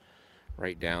house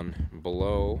right down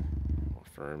below,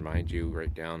 to remind you,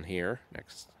 right down here,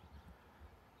 next,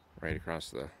 right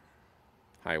across the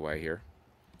highway here.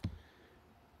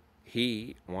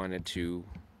 He wanted to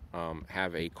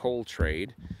have a coal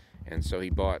trade, and so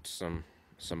he bought some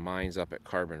mines up at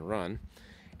Carbon Run,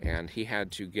 and he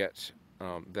had to get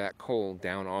that coal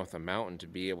down off the mountain to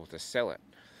be able to sell it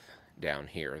down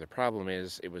here. The problem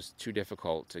is it was too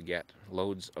difficult to get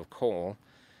loads of coal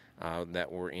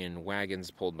that were in wagons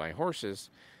pulled by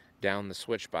horses down the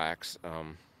switchbacks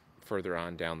further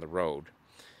on down the road,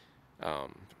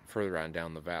 further on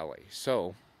down the valley.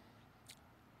 So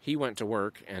he went to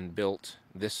work and built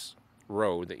this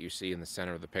road that you see in the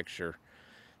center of the picture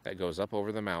that goes up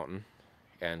over the mountain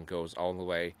and goes all the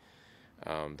way,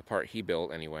 the part he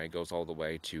built anyway, goes all the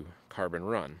way to Carbon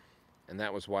Run. And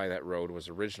that was why that road was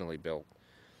originally built,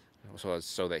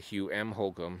 so that Hugh M.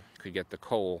 Holcomb could get the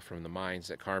coal from the mines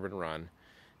at Carbon Run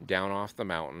down off the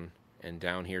mountain and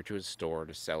down here to his store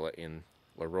to sell it in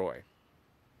LeRoy.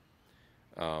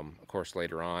 Of course,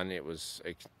 later on, it was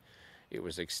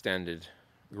extended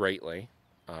greatly.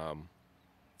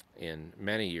 In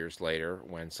many years later,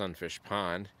 when Sunfish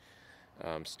Pond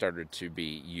started to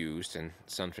be used, and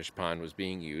Sunfish Pond was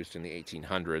being used in the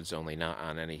 1800s, only not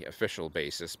on any official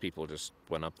basis. People just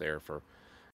went up there for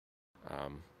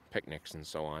picnics and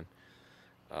so on.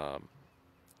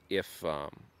 If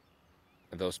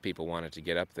those people wanted to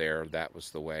get up there, that was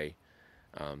the way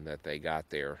that they got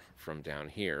there from down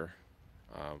here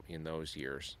in those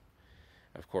years.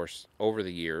 Of course, over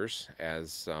the years,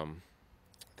 as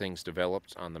things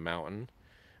developed on the mountain,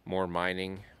 more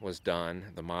mining was done.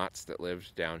 The Motts that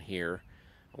lived down here,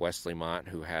 Wesley Mott,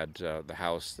 who had the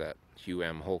house that Hugh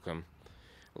M. Holcomb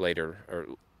earlier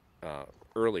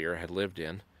had lived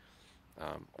in,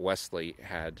 Wesley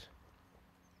had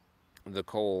the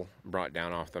coal brought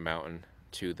down off the mountain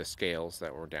to the scales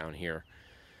that were down here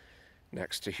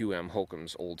next to Hugh M.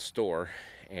 Holcomb's old store,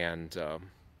 and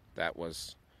that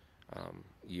was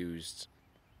used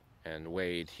and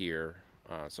weighed here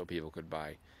so people could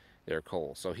buy their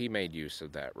coal. So he made use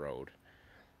of that road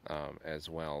as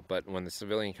well. But when the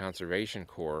Civilian Conservation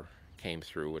Corps came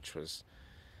through, which was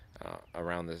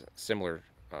around the similar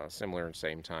and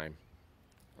same time,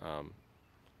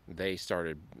 they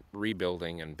started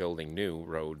rebuilding and building new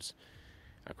roads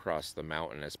across the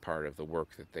mountain as part of the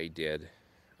work that they did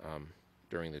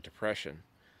during the Depression.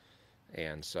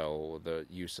 And so the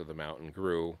use of the mountain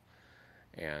grew,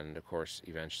 and of course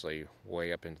eventually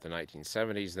way up into the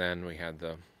 1970s then we had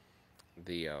the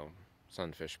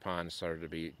Sunfish Pond started to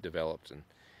be developed,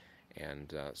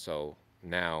 and so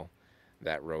now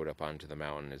that road up onto the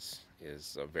mountain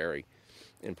is a very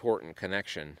important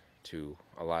connection to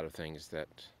a lot of things that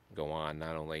go on,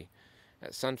 not only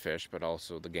at Sunfish but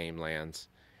also the game lands,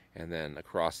 and then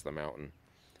across the mountain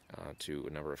to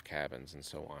a number of cabins and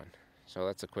so on. So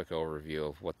that's a quick overview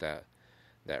of what that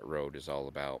road is all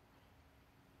about.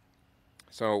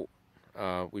 So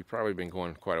we've probably been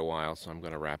going quite a while, so I'm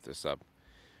going to wrap this up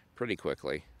pretty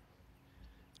quickly.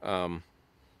 The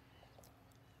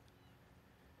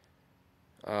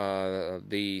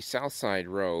South Side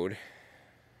Road,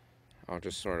 I'll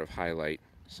just sort of highlight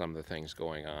some of the things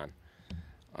going on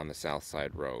the South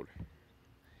Side Road.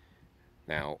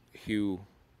 Now, Hugh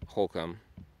Holcomb,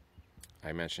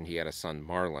 I mentioned he had a son,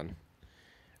 Marlon,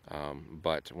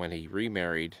 but when he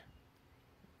remarried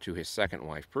to his second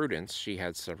wife, Prudence, she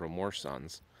had several more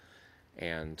sons,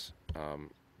 and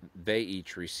they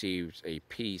each received a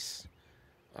piece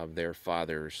of their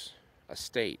father's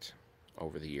estate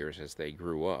over the years as they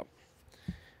grew up.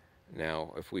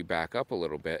 Now, if we back up a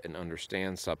little bit and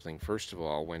understand something, first of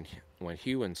all, when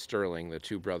Hugh and Sterling, the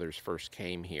two brothers, first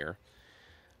came here,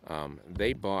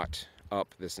 they bought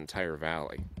up this entire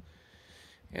valley.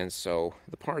 And so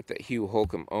the part that Hugh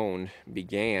Holcomb owned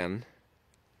began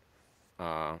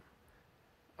on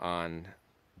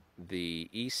the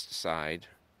east side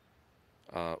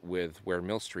with where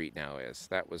Mill Street now is.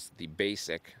 That was the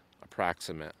basic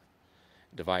approximate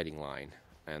dividing line,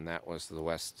 and that was the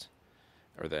west,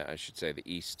 or I should say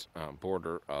the east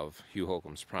border of Hugh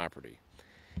Holcomb's property.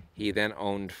 He then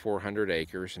owned 400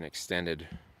 acres and extended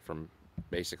from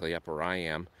basically up where I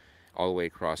am all the way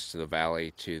across to the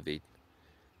valley to the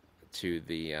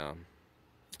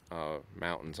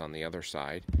mountains on the other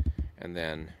side, and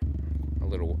then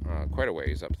quite a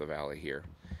ways up the valley here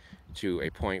to a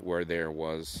point where there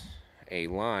was a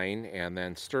line, and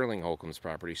then Sterling Holcomb's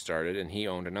property started, and he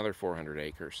owned another 400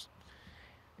 acres.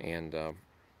 And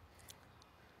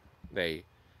they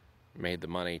made the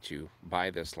money to buy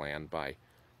this land by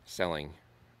selling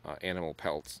animal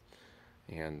pelts,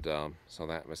 and so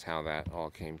that was how that all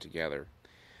came together.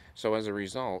 So as a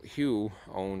result, Hugh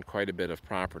owned quite a bit of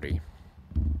property,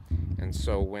 and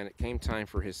so when it came time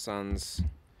for his sons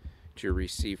to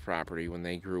receive property when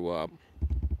they grew up,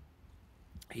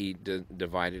 he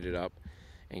divided it up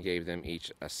and gave them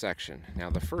each a section. Now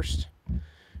the first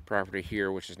property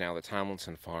here, which is now the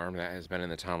Tomlinson farm, that has been in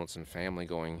the Tomlinson family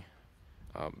going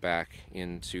back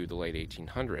into the late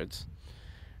 1800s,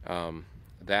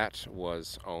 that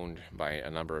was owned by a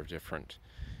number of different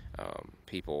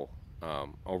people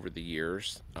over the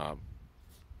years,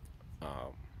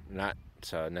 not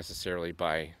necessarily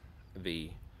by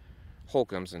the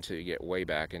Holcombs until you get way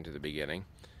back into the beginning.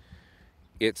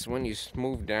 It's when you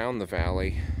move down the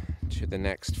valley to the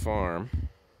next farm,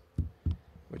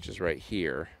 which is right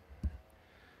here,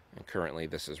 and currently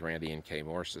this is Randy and Kay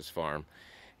Morse's farm,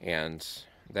 and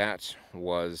that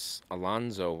was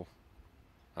Alonzo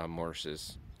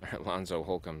Morse's, Alonzo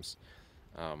Holcomb's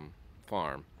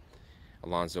farm.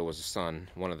 Alonzo was a son,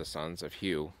 one of the sons of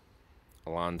Hugh.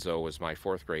 Alonzo was my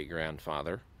fourth great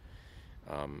grandfather.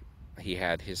 Um, he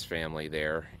had his family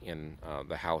there. In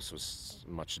the house was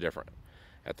much different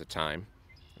at the time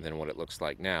than what it looks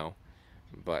like now.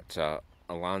 But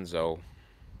Alonzo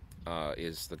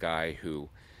is the guy who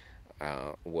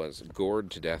was gored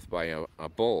to death by a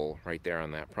bull right there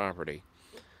on that property.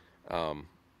 Um,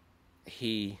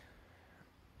 he,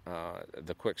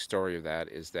 the quick story of that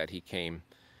is that he came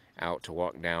out to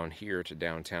walk down here to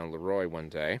downtown LeRoy one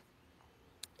day,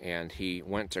 and he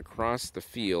went to cross the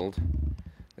field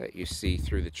that you see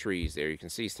through the trees there. You can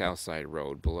see Southside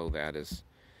Road. Below that is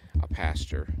a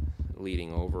pasture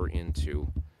leading over into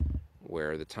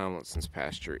where the Tomlinson's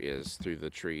pasture is through the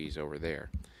trees over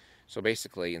there. So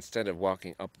basically, instead of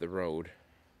walking up the road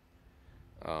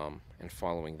and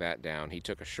following that down, he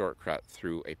took a shortcut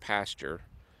through a pasture,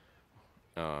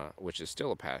 which is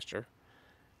still a pasture,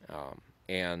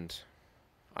 and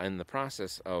in the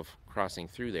process of crossing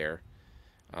through there,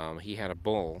 he had a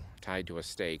bull tied to a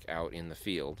stake out in the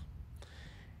field,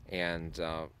 and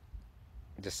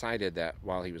decided that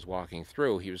while he was walking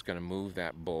through, he was going to move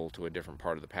that bull to a different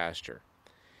part of the pasture.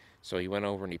 So he went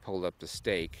over and he pulled up the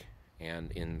stake,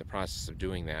 and in the process of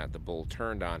doing that, the bull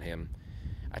turned on him,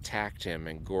 attacked him,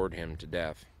 and gored him to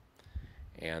death.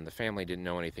 And the family didn't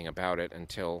know anything about it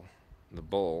until the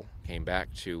bull came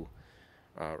back to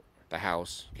the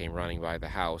house, came running by the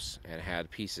house, and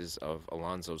had pieces of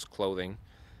Alonzo's clothing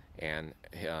and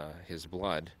his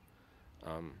blood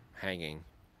hanging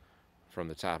from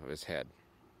the top of his head.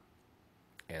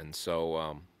 And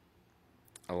so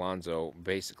Alonzo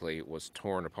basically was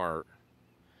torn apart,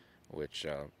 which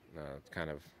kind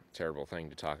of terrible thing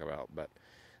to talk about, but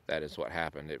that is what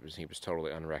happened. He was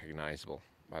totally unrecognizable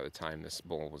by the time this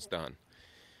bull was done.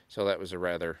 So that was a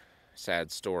rather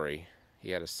sad story.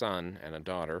 He had a son and a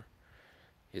daughter.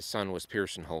 His son was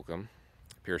Pearson Holcomb.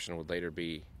 Pearson would later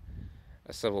be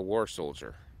a Civil War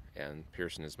soldier, and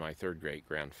Pearson is my third great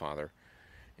grandfather.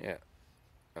 Yeah.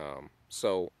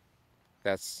 So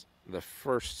that's the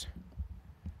first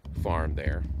farm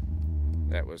there.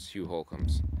 That was Hugh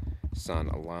Holcomb's son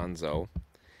Alonzo,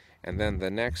 and then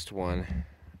the next one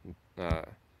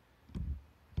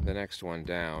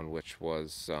down, which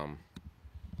was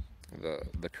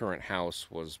the current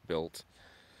house, was built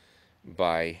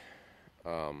by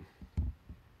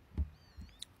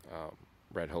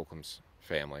Red Holcomb's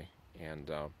family, and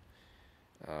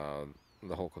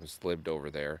the Holcombs lived over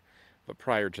there. But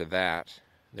prior to that,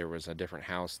 there was a different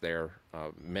house there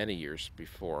many years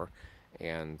before,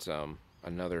 and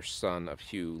another son of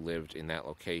Hugh lived in that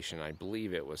location. I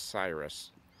believe it was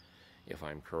Cyrus, if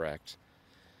I'm correct,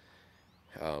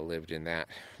 lived in that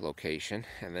location.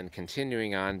 And then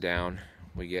continuing on down,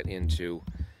 we get into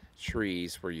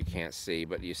trees where you can't see,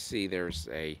 but you see there's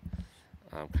a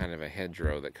kind of a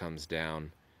hedgerow that comes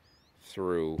down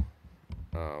through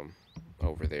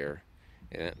over there,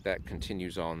 and that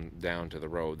continues on down to the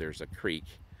road. There's a creek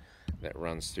that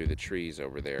runs through the trees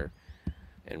over there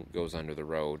and goes under the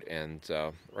road, and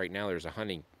right now there's a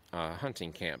hunting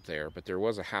camp there, but there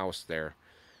was a house there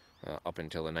up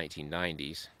until the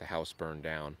 1990s. The house burned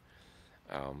down,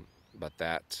 but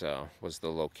that was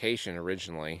the location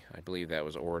originally. I believe that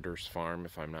was Orator's farm,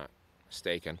 if I'm not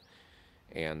mistaken,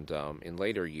 and in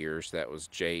later years that was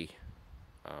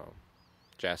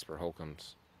Jasper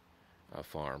Holcomb's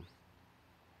farm,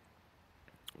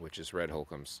 which is Red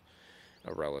Holcomb's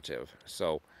relative.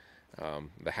 So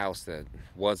the house that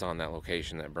was on that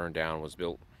location that burned down was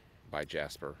built by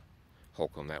Jasper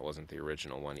Holcomb. That wasn't the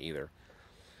original one either.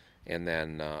 And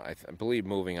then I believe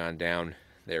moving on down,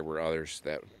 there were others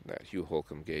that Hugh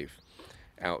Holcomb gave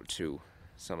out to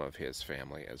some of his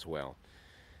family as well.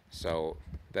 So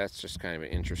that's just kind of an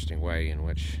interesting way in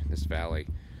which this valley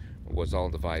was all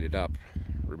divided up.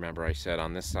 Remember, I said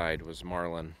on this side was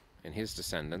Marlin and his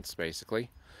descendants, basically,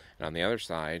 and on the other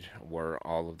side were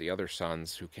all of the other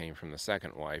sons who came from the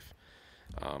second wife,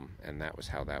 and that was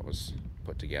how that was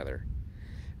put together.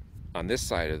 On this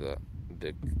side of the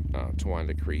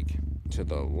Towanda Creek, to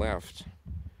the left,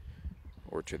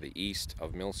 or to the east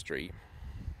of Mill Street,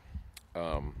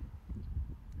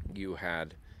 you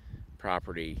had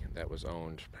property that was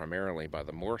owned primarily by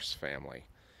the Morse family,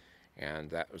 and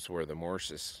that was where the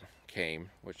Morses came,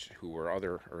 who were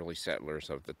other early settlers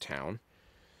of the town,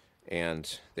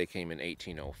 and they came in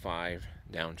 1805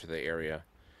 down to the area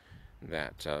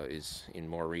that is in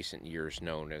more recent years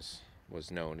was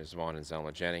known as Vaughn and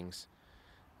Zella Jennings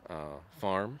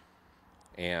farm,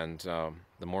 and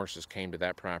the Morses came to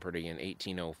that property in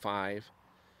 1805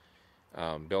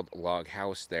 built a log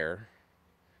house there.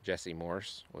 Jesse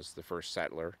Morse was the first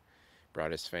settler,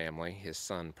 brought his family. His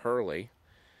son Pearlie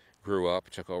grew up,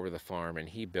 took over the farm, and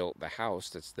he built the house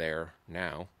that's there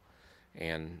now.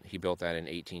 And he built that in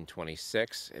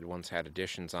 1826. It once had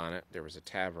additions on it. There was a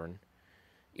tavern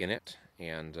in it,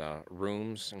 and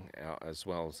rooms, as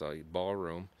well as a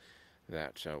ballroom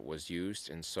that was used.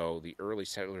 And so the early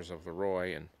settlers of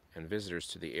LeRoy and visitors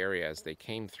to the area, as they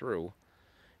came through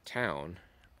town,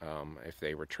 if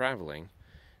they were traveling,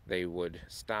 they would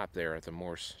stop there at the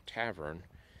Morse Tavern.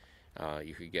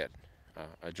 You could get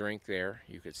a drink there.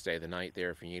 You could stay the night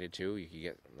there if you needed to. You could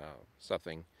get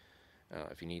something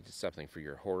if you needed something for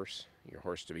your horse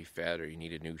to be fed, or you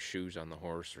needed new shoes on the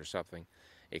horse or something.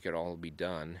 It could all be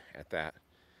done at that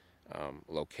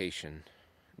location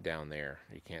down there.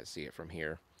 You can't see it from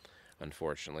here,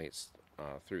 unfortunately. It's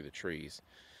through the trees.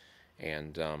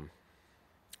 And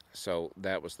so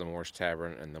that was the Morse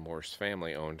Tavern, and the Morse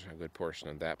family owned a good portion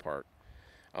of that part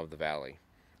of the valley.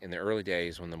 In the early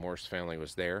days when the Morse family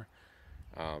was there,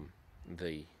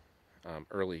 the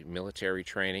early military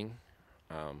training,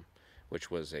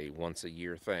 which was a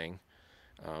once-a-year thing,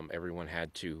 everyone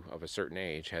had to, of a certain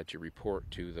age, had to report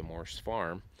to the Morse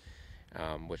farm,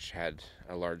 which had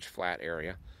a large flat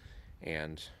area,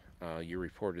 and you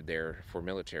reported there for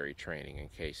military training in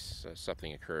case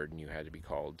something occurred and you had to be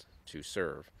called to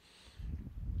serve.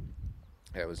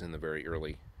 That was in the very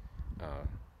early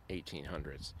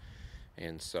 1800s.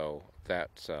 And so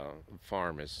that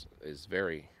farm is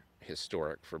very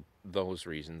historic for those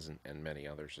reasons, and many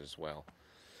others as well.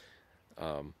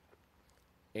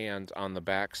 And on the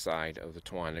back side of the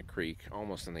Tawanda Creek,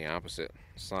 almost on the opposite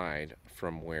side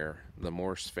from where the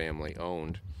Morse family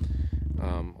owned,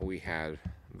 we had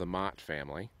the Mott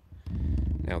family.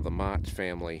 Now the Mott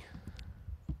family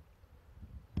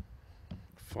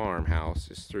farmhouse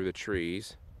is through the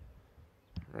trees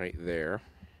right there.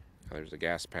 There's a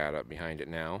gas pad up behind it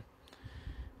now.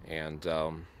 And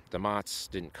the Motts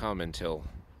didn't come until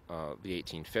the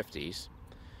 1850s.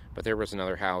 But there was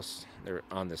another house there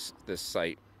on this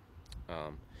site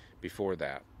before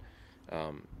that.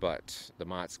 But the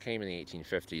Motts came in the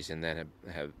 1850s and then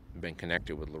have been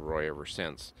connected with LeRoy ever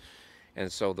since. And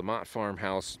so the Mott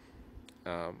farmhouse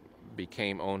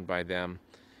became owned by them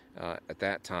at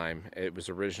that time. It was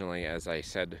originally, as I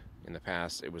said in the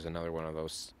past, it was another one of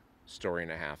those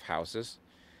story-and-a-half houses.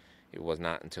 It was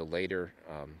not until later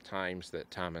times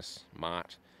that Thomas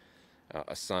Mott,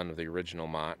 a son of the original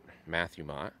Mott, Matthew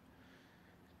Mott,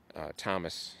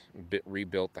 Thomas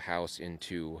rebuilt the house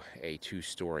into a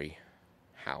two-story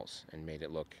house and made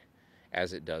it look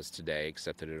as it does today,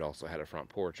 except that it also had a front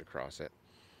porch across it.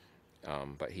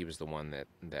 But he was the one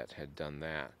that had done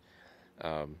that.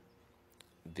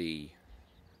 The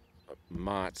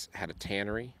Motts had a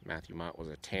tannery. Matthew Mott was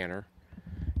a tanner.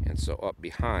 And so up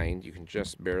behind, you can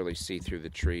just barely see through the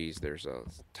trees. There's a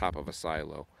top of a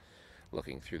silo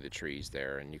looking through the trees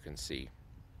there, and you can see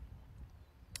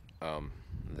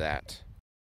that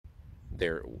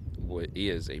there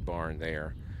is a barn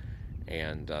there,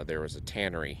 and there was a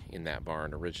tannery in that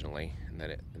barn originally, and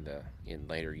then in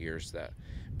later years that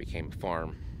became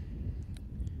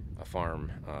a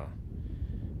farm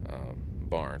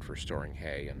barn for storing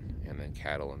hay and then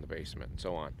cattle in the basement and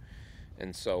so on.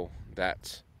 And so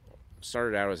that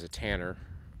started out as a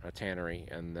tannery,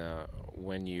 and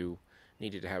when you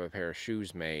needed to have a pair of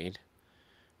shoes made,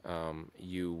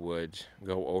 you would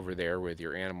go over there with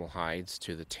your animal hides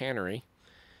to the tannery.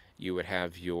 You would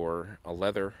have a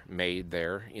leather made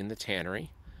there in the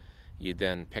tannery. You'd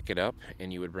then pick it up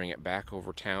and you would bring it back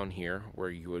over town here, where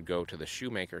you would go to the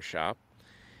shoemaker shop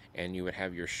and you would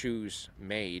have your shoes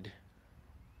made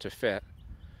to fit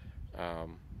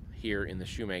here in the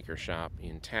shoemaker shop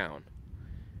in town.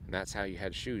 And that's how you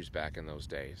had shoes back in those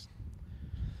days.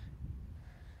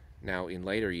 Now, in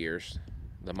later years,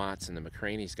 the Motts and the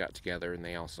McCraneys got together, and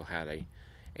they also had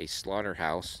a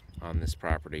slaughterhouse on this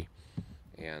property,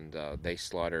 and they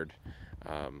slaughtered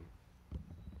a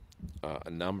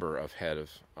number of head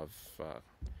of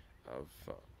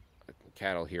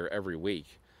cattle here every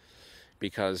week,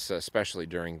 because especially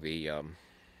during the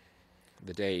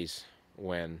days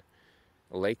when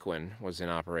Lakeland was in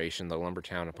operation, the lumber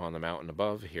town upon the mountain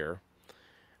above here,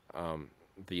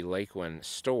 the Lakeland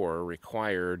store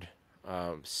required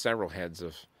several heads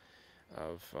of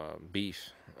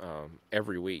beef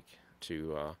every week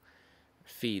to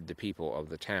feed the people of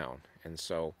the town. And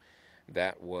so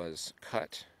that was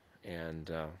cut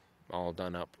and all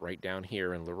done up right down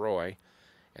here in LeRoy,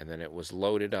 and then it was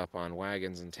loaded up on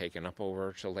wagons and taken up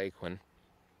over to Lakeland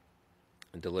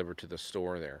and delivered to the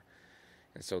store there.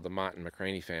 And so the Mott and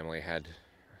McCraney family had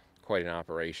quite an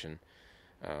operation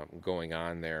going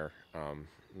on there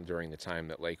during the time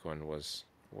that Lakeland was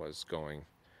going,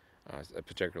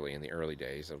 particularly in the early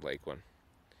days of Lakeland.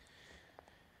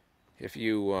 If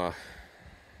you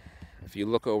if you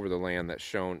look over the land that's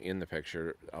shown in the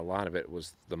picture, a lot of it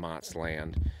was the Mott's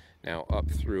land. Now up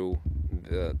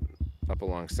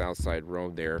along Southside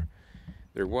Road there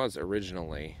was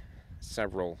originally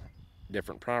several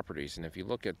different properties, and if you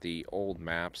look at the old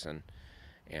maps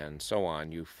and so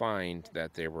on, you find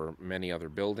that there were many other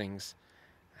buildings,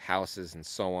 houses, and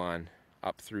so on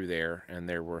up through there, and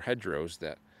there were hedgerows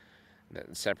that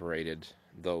separated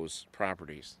those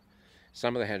properties.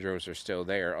 Some of the hedgerows are still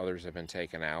there, others have been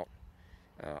taken out.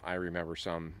 I remember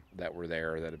some that were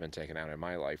there that have been taken out in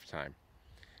my lifetime.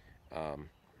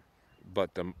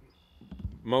 But the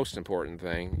most important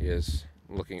thing is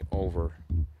looking over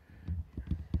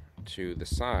to the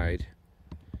side,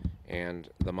 and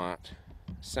the Mott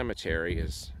Cemetery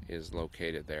is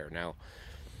located there. Now,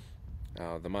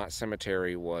 the Mott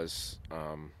Cemetery was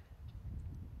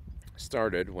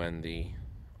started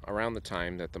around the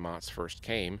time that the Motts first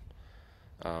came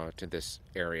to this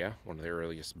area. One of the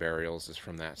earliest burials is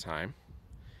from that time.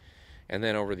 And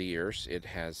then over the years, it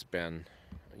has been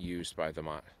used by the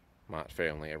Mott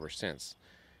family ever since.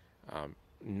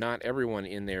 Not everyone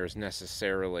in there is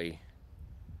necessarily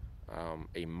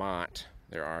a Mott.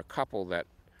 There are a couple that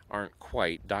aren't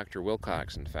quite. Dr.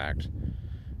 Wilcox, in fact,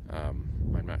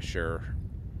 I'm not sure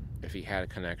if he had a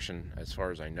connection. As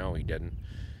far as I know, he didn't.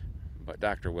 But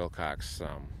Dr. Wilcox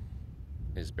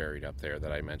is buried up there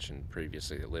that I mentioned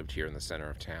previously, that lived here in the center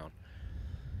of town.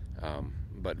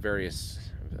 But various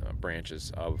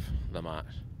branches of the Mott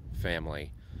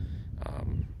family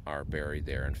are buried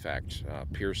there. In fact,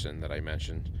 Pearson, that I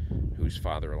mentioned, whose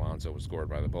father Alonzo was gored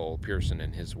by the bull, Pearson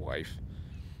and his wife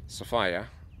Sophia,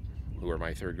 who are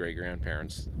my third great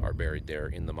grandparents, are buried there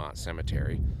in the Mott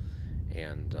Cemetery.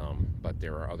 And but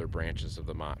there are other branches of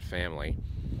the Mott family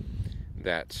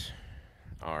that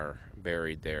are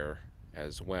buried there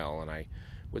as well, and I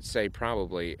would say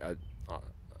probably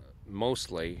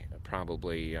mostly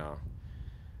probably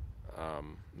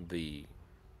the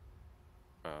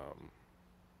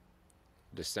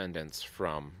descendants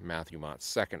from Matthew Mott's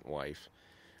second wife,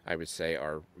 I would say,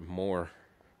 are more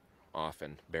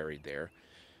often buried there.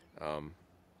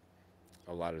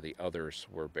 A lot of the others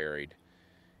were buried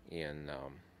in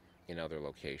other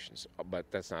locations, but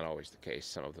that's not always the case.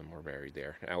 Some of them were buried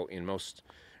there. Now, in most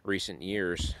recent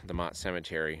years, the Mott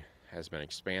Cemetery has been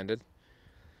expanded.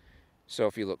 So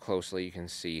if you look closely, you can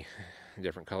see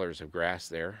different colors of grass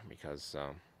there, because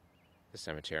the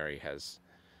cemetery has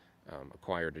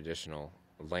acquired additional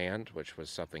land, which was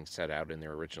something set out in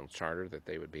their original charter, that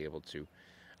they would be able to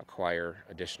acquire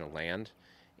additional land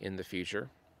in the future.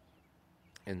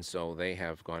 And so they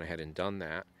have gone ahead and done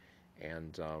that,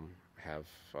 and have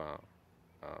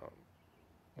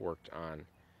worked on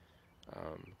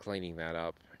cleaning that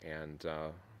up and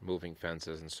moving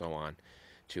fences and so on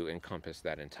to encompass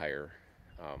that entire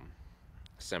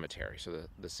cemetery. So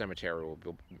the cemetery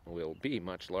will be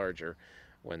much larger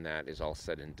when that is all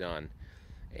said and done,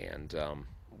 and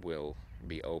will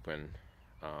be open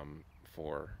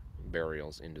for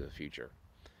burials into the future.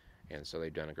 And so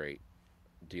they've done a great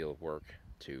deal of work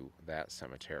to that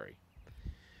cemetery.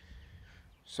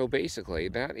 So basically,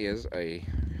 that is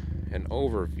an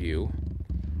overview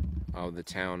of the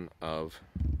town of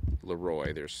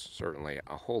LeRoy. There's certainly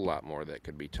a whole lot more that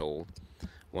could be told.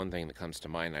 One thing that comes to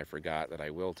mind I forgot that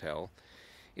I will tell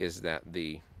is that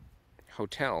the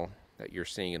hotel that you're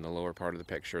seeing in the lower part of the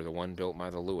picture, the one built by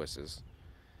the Lewises,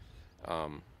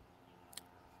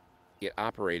 it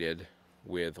operated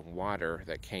with water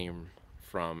that came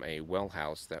from a well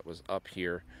house that was up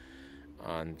here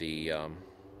on the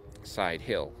side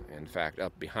hill. In fact,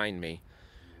 up behind me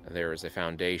there is a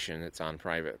foundation. It's on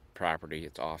private property.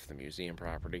 It's off the museum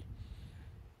property,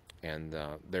 and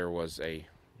there was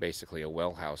basically a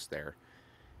well house there,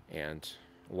 and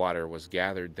water was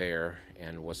gathered there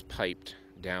and was piped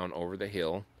down over the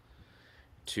hill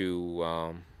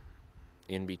to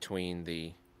in between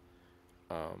the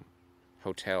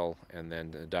hotel and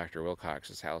then Dr.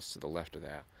 Wilcox's house to the left of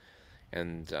that,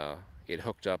 and it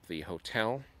hooked up the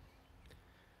hotel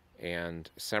and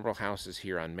several houses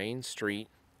here on Main Street,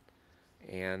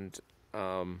 and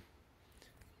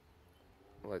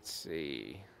let's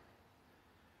see,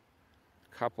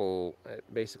 a couple,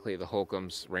 basically the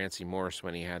Holcombs, Rancy Morse,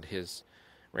 when he had his,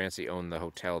 Rancy owned the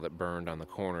hotel that burned on the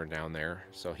corner down there,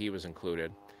 so he was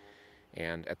included.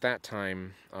 And at that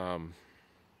time,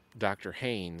 Dr.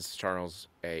 Haynes, Charles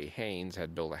A. Haynes,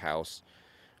 had built a house,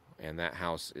 and that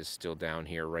house is still down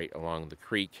here right along the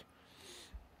creek.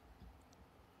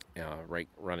 right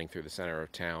running through the center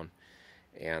of town.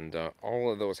 And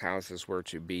all of those houses were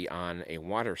to be on a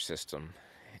water system,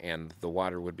 and the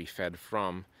water would be fed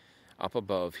from up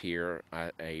above here,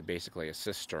 basically a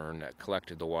cistern that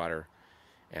collected the water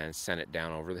and sent it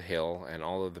down over the hill. And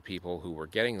all of the people who were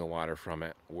getting the water from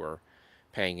it were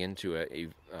paying into it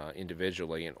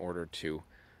individually in order to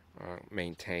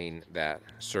maintain that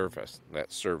service.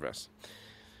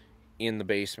 In the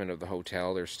basement of the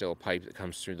hotel, there's still a pipe that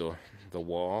comes through the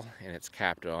wall, and it's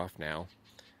capped off now.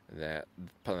 That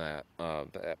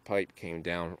pipe came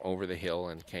down over the hill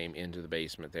and came into the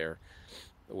basement there,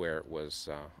 where it was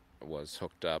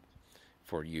hooked up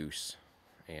for use.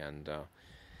 And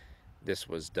this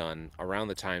was done around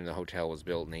the time the hotel was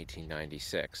built in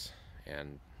 1896.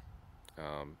 And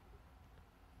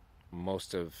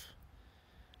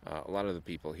a lot of the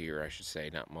people here, I should say,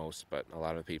 not most, but a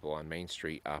lot of the people on Main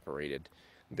Street operated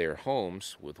their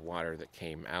homes with water that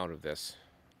came out of this.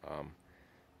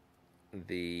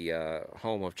 The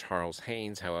home of Charles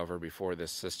Haynes, however, before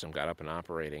this system got up and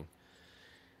operating,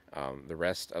 the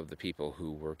rest of the people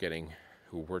who were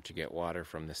to get water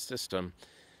from the system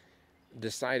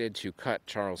decided to cut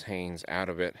Charles Haynes out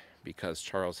of it, because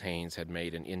Charles Haynes had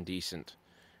made an indecent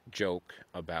joke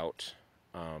about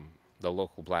the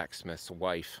local blacksmith's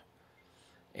wife,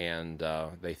 and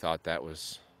they thought that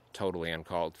was totally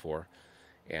uncalled for.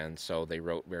 And so they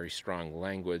wrote very strong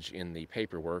language in the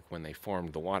paperwork when they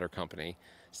formed the water company,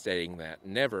 stating that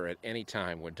never at any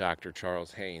time would Dr.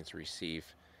 Charles Haynes receive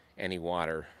any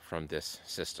water from this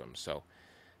system. So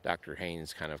Dr.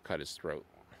 Haynes kind of cut his throat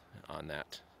on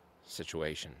that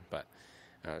situation. But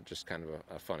just kind of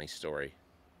a funny story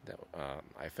that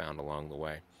I found along the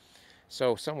way.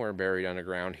 So somewhere buried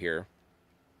underground here,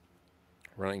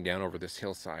 running down over this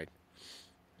hillside,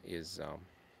 is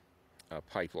a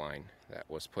pipeline that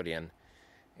was put in,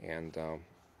 and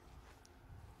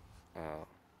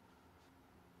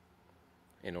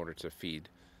in order to feed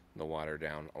the water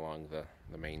down along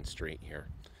the main street here.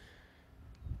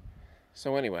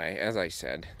 So anyway, as I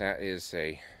said, that is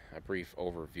a brief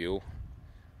overview,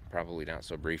 probably not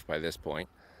so brief by this point,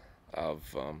 of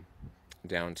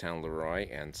downtown LeRoy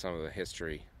and some of the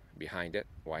history behind it,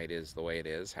 why it is the way it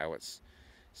is, how it's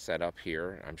set up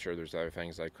here. I'm sure there's other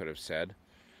things I could have said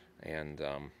and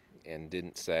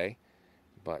didn't say,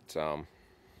 but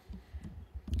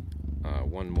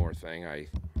one more thing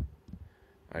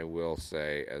I will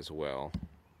say as well,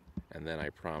 and then I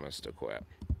promise to quit.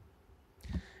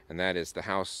 And that is the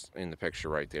house in the picture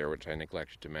right there, which I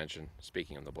neglected to mention,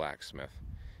 speaking of the blacksmith,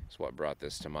 is what brought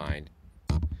this to mind.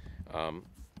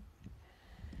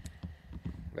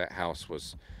 That house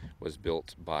was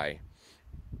built by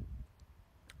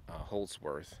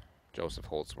Holdsworth, Joseph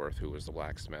Holdsworth, who was the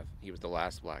blacksmith. He was the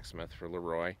last blacksmith for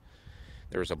LeRoy.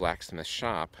 There was a blacksmith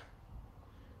shop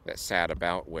that sat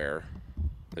about where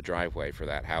the driveway for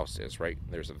that house is, right?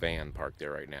 There's a van parked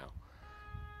there right now.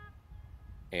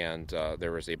 And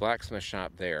there was a blacksmith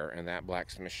shop there, and that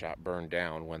blacksmith shop burned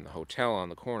down when the hotel on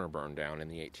the corner burned down in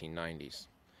the 1890s.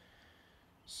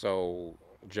 So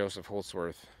Joseph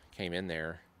Holdsworth came in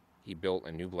there. He built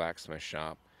a new blacksmith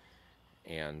shop,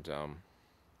 and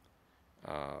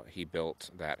he built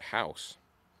that house.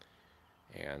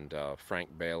 And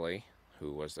Frank Bailey,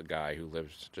 who was the guy who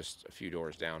lived just a few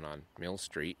doors down on Mill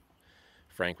Street,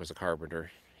 Frank was a carpenter.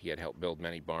 He had helped build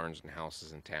many barns and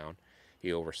houses in town.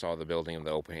 He oversaw the building of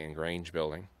the Opening Grange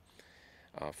building.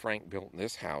 Frank built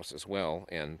this house as well,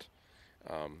 and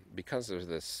because of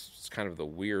this kind of the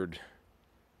weird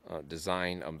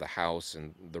design of the house,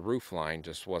 and the roof line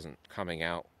just wasn't coming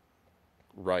out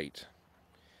right.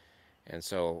 And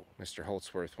so Mr.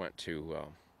 Holdsworth went to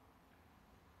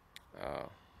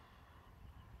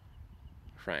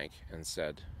Frank and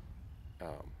said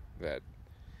that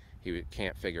he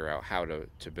can't figure out how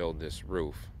to build this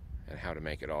roof and how to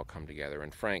make it all come together.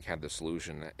 And Frank had the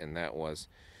solution, and that was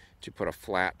to put a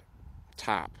flat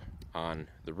top on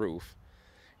the roof,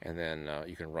 and then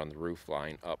you can run the roof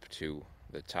line up to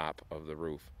the top of the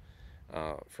roof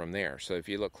from there. So if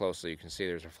you look closely, you can see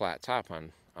there's a flat top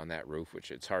on that roof,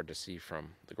 which it's hard to see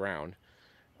from the ground,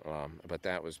 but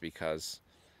that was because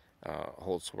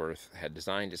Holdsworth had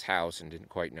designed his house and didn't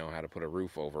quite know how to put a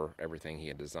roof over everything he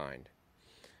had designed.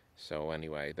 So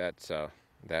anyway, that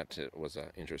was an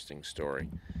interesting story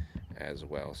as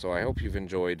well. So I hope you've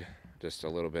enjoyed just a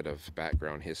little bit of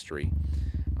background history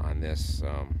on this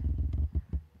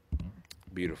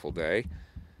beautiful day,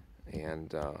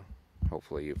 and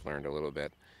hopefully you've learned a little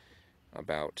bit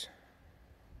about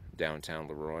downtown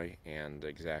LeRoy and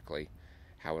exactly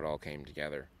how it all came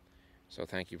together. So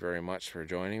thank you very much for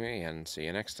joining me, and see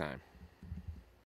you next time.